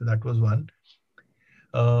it. So that was one.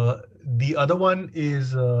 The other one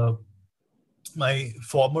is my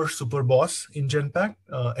former super boss in Genpact,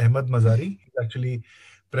 Ahmed Mazari. He's actually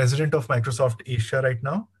president of Microsoft Asia right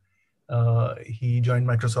now. He joined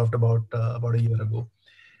Microsoft about a year ago.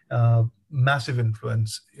 Massive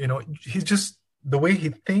influence. He's just, the way he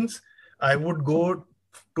thinks. I would go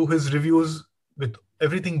to his reviews with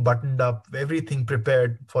everything buttoned up, everything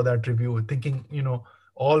prepared for that review, thinking,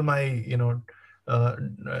 all my,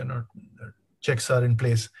 checks are in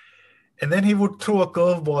place. And then he would throw a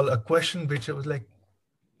curveball, a question which was like,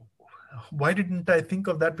 why didn't I think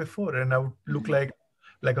of that before? And I would look like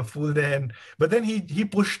a fool there. But then he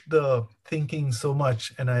pushed the thinking so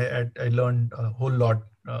much, and I learned a whole lot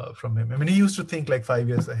from him. I mean, he used to think like 5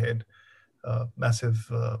 years ahead.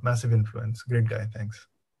 Massive influence. Great guy. Thanks.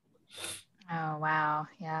 Oh, wow.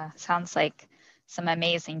 Yeah. Sounds like some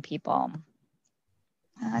amazing people.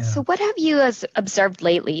 Yeah. So what have you observed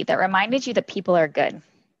lately that reminded you that people are good?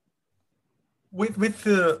 With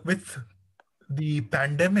the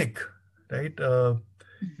pandemic, right? I'm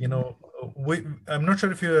not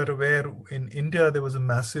sure if you are aware, in India, there was a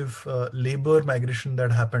massive labor migration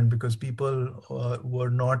that happened because people were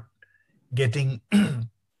not getting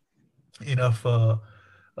enough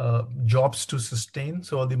jobs to sustain.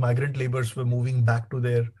 So all the migrant laborers were moving back to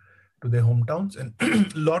their hometowns, and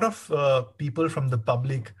a lot of people from the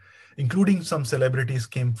public, including some celebrities,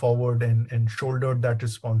 came forward and shouldered that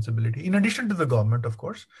responsibility, in addition to the government, of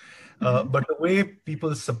course. But the way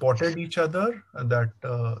people supported each other,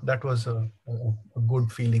 that was a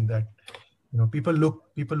good feeling, that people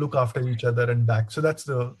look after each other and back. So that's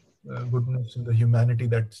the goodness and the humanity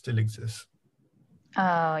that still exists.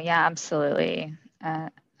 Oh, yeah, absolutely. I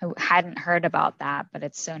hadn't heard about that, but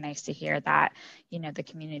it's so nice to hear that, the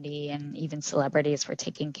community and even celebrities were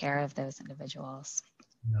taking care of those individuals.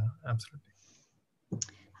 Yeah, absolutely.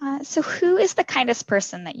 So who is the kindest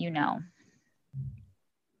person that you know?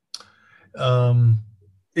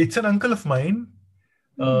 It's an uncle of mine.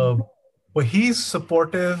 But he's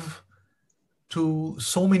supportive to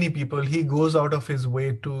so many people. He goes out of his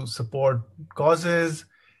way to support causes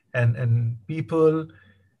and people,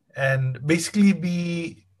 and basically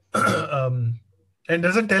be and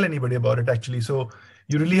doesn't tell anybody about it, actually. So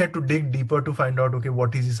you really had to dig deeper to find out, okay,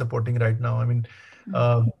 what is he supporting right now? I mean,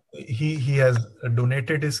 he has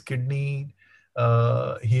donated his kidney.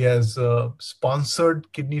 He has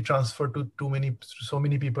sponsored kidney transfer to so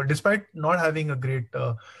many people, despite not having a great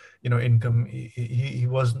income. He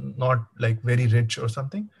was not like very rich or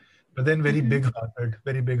something, but then very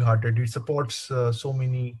big-hearted. He supports so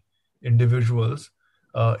many individuals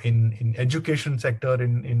in education sector,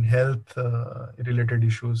 in health related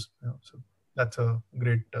issues. So that's a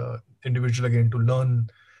great individual, again, to learn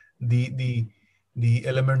the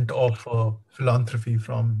element of philanthropy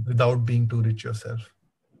from, without being too rich yourself.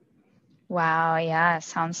 Wow, yeah,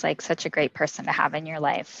 sounds like such a great person to have in your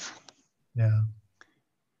life. Yeah.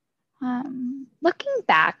 Looking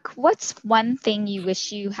back, what's one thing you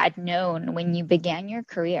wish you had known when you began your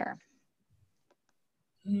career?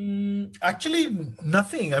 Actually,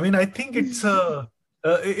 nothing. I mean, I think it's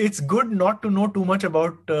good not to know too much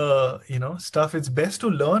about stuff. It's best to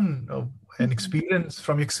learn and experience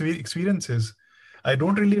from experiences. I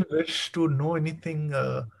don't really wish to know anything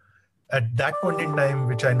at that point in time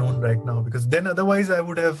which I know right now, because then otherwise I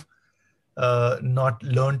would have not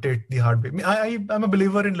learned it the hard way. I'm a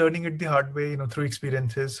believer in learning it the hard way, through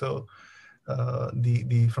experiences. So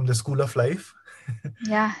from the school of life.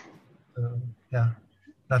 Yeah. Yeah.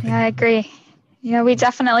 Nothing. Yeah, I agree. We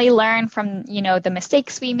definitely learn from, the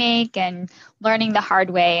mistakes we make and learning the hard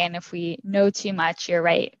way. And if we know too much, you're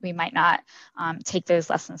right, we might not take those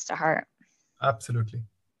lessons to heart. Absolutely.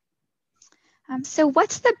 So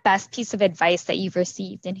what's the best piece of advice that you've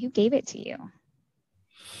received, and who gave it to you?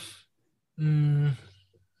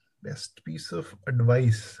 Best piece of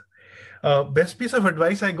advice. Best piece of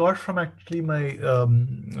advice I got from actually my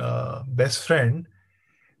best friend.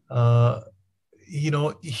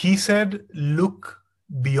 He said, look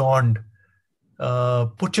beyond.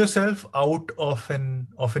 Put yourself out of an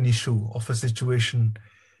issue, of a situation.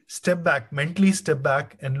 Mentally step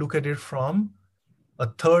back and look at it from a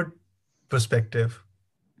third perspective.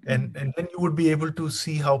 And then you would be able to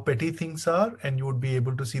see how petty things are, and you would be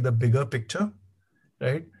able to see the bigger picture,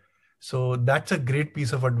 right? So that's a great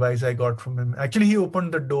piece of advice I got from him. Actually, he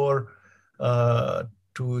opened the door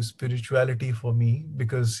to spirituality for me,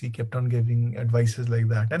 because he kept on giving advices like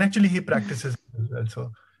that. And actually he practices as well.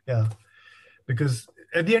 So yeah, because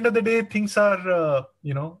at the end of the day, things are,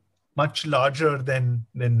 much larger than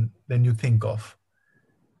you think of.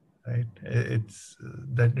 Right? It's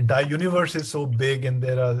that entire universe is so big, and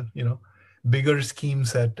there are, bigger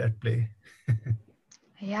schemes at play.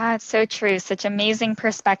 Yeah, it's so true. Such amazing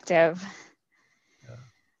perspective.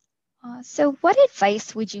 So what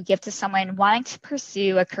advice would you give to someone wanting to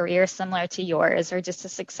pursue a career similar to yours, or just a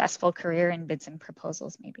successful career in bids and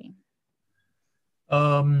proposals, maybe?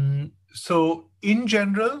 So in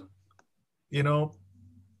general,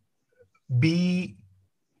 be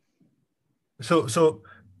so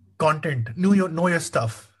content, know your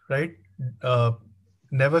stuff, right?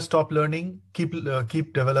 Never stop learning, keep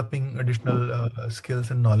developing additional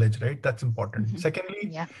skills and knowledge, right? That's important.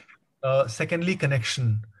 Secondly,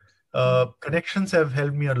 connection. Connections have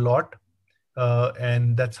helped me a lot,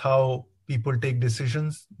 and that's how people take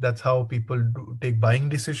decisions. That's how people take buying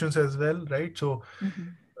decisions as well, right? So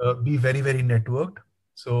be very, very networked.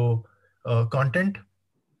 So content,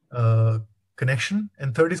 connection,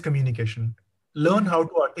 and third is communication. Learn how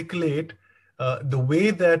to articulate the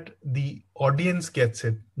way that the audience gets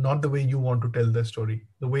it, not the way you want to tell the story,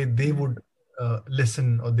 the way they would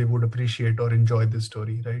listen or they would appreciate or enjoy the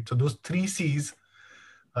story, right? So those 3 C's,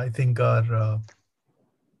 I think, are a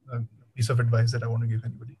piece of advice that I want to give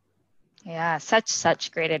anybody. Yeah,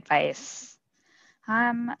 such great advice.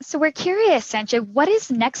 So we're curious, Sanjay, what is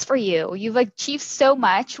next for you? You've achieved so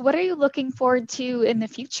much. What are you looking forward to in the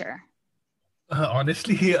future?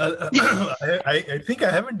 Honestly, I think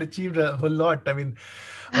I haven't achieved a whole lot. I mean,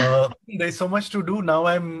 there's so much to do now.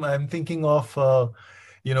 I'm thinking of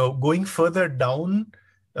going further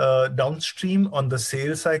downstream on the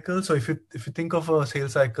sales cycle. So if you think of a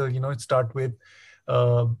sales cycle, it start with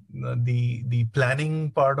the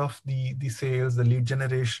planning part of the sales, the lead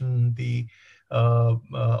generation, the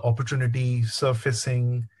opportunity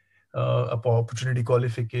surfacing, opportunity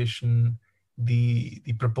qualification, the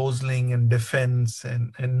proposaling and defense,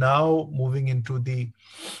 and now moving into the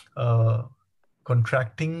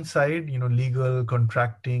contracting side, legal,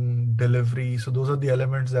 contracting, delivery. So those are the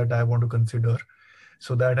elements that I want to consider,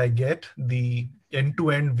 so that I get the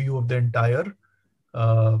end-to-end view of the entire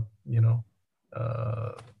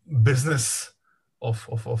business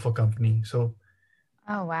of a company. So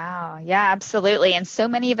oh, wow. Yeah, absolutely. And so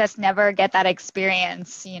many of us never get that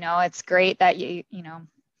experience. It's great that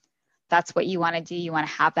that's what you want to do. You want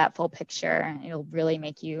to have that full picture. It'll really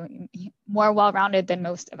make you more well-rounded than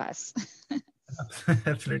most of us.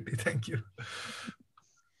 Absolutely. Thank you.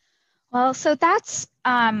 Well, so that's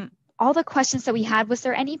all the questions that we had. Was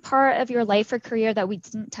there any part of your life or career that we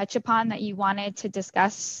didn't touch upon that you wanted to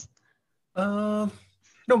discuss? No,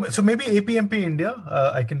 so maybe APMP India.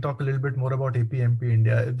 I can talk a little bit more about APMP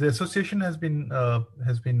India. The association has been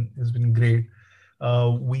great.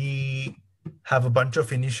 We have a bunch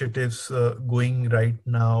of initiatives going right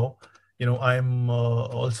now. I'm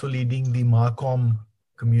also leading the Marcomm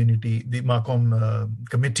community, the Marcomm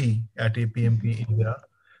committee at APMP India.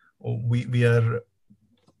 We are,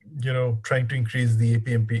 trying to increase the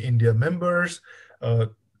APMP India members,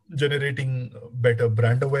 generating better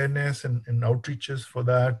brand awareness and outreaches for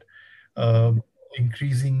that,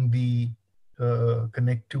 increasing the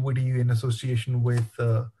connectivity in association with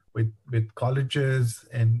colleges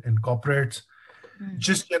and corporates,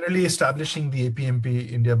 just generally establishing the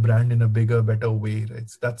APMP India brand in a bigger, better way.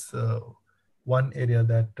 Right? That's one area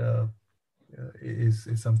that is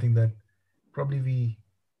something that probably we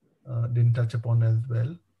didn't touch upon as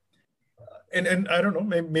well. And I don't know,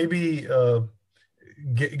 maybe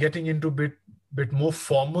getting into bit more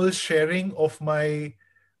formal sharing of my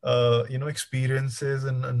experiences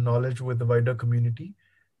and knowledge with the wider community,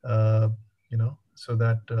 so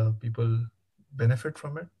that people benefit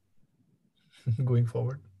from it going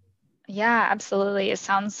forward. Yeah, absolutely. It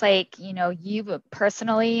sounds like, you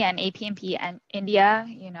personally and APMP and India,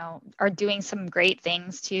 are doing some great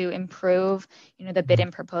things to improve, the bid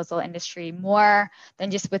and proposal industry more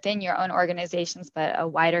than just within your own organizations, but a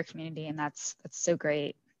wider community. And that's so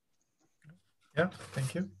great. Yeah,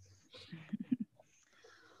 thank you.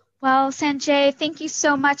 Well, Sanjay, thank you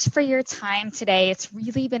so much for your time today. It's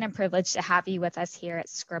really been a privilege to have you with us here at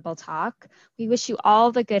Scribble Talk. We wish you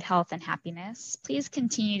all the good health and happiness. Please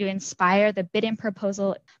continue to inspire the bid and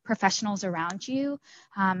proposal professionals around you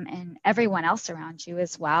and everyone else around you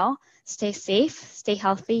as well. Stay safe, stay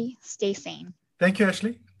healthy, stay sane. Thank you,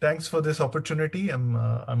 Ashley. Thanks for this opportunity. I'm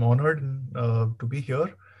honored to be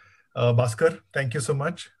here. Bhaskar, thank you so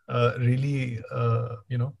much. Really,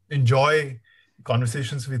 enjoy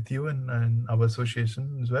conversations with you and our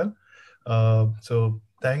association as well. So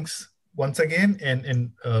thanks once again,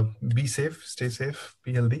 and be safe, stay safe,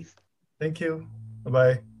 be healthy. Thank you.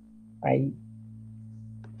 Bye-bye. Bye.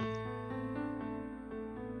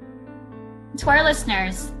 To our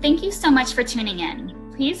listeners, thank you so much for tuning in.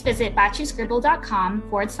 Please visit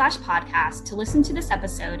batchyscribble.com/podcast to listen to this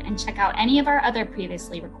episode and check out any of our other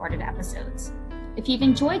previously recorded episodes. If you've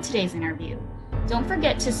enjoyed today's interview, don't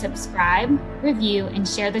forget to subscribe, review, and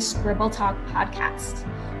share the Scribble Talk podcast.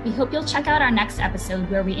 We hope you'll check out our next episode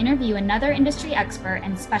where we interview another industry expert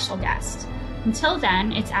and special guest. Until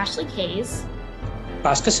then, it's Ashley Kays,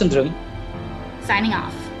 Bhaskar Sundram, signing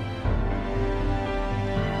off.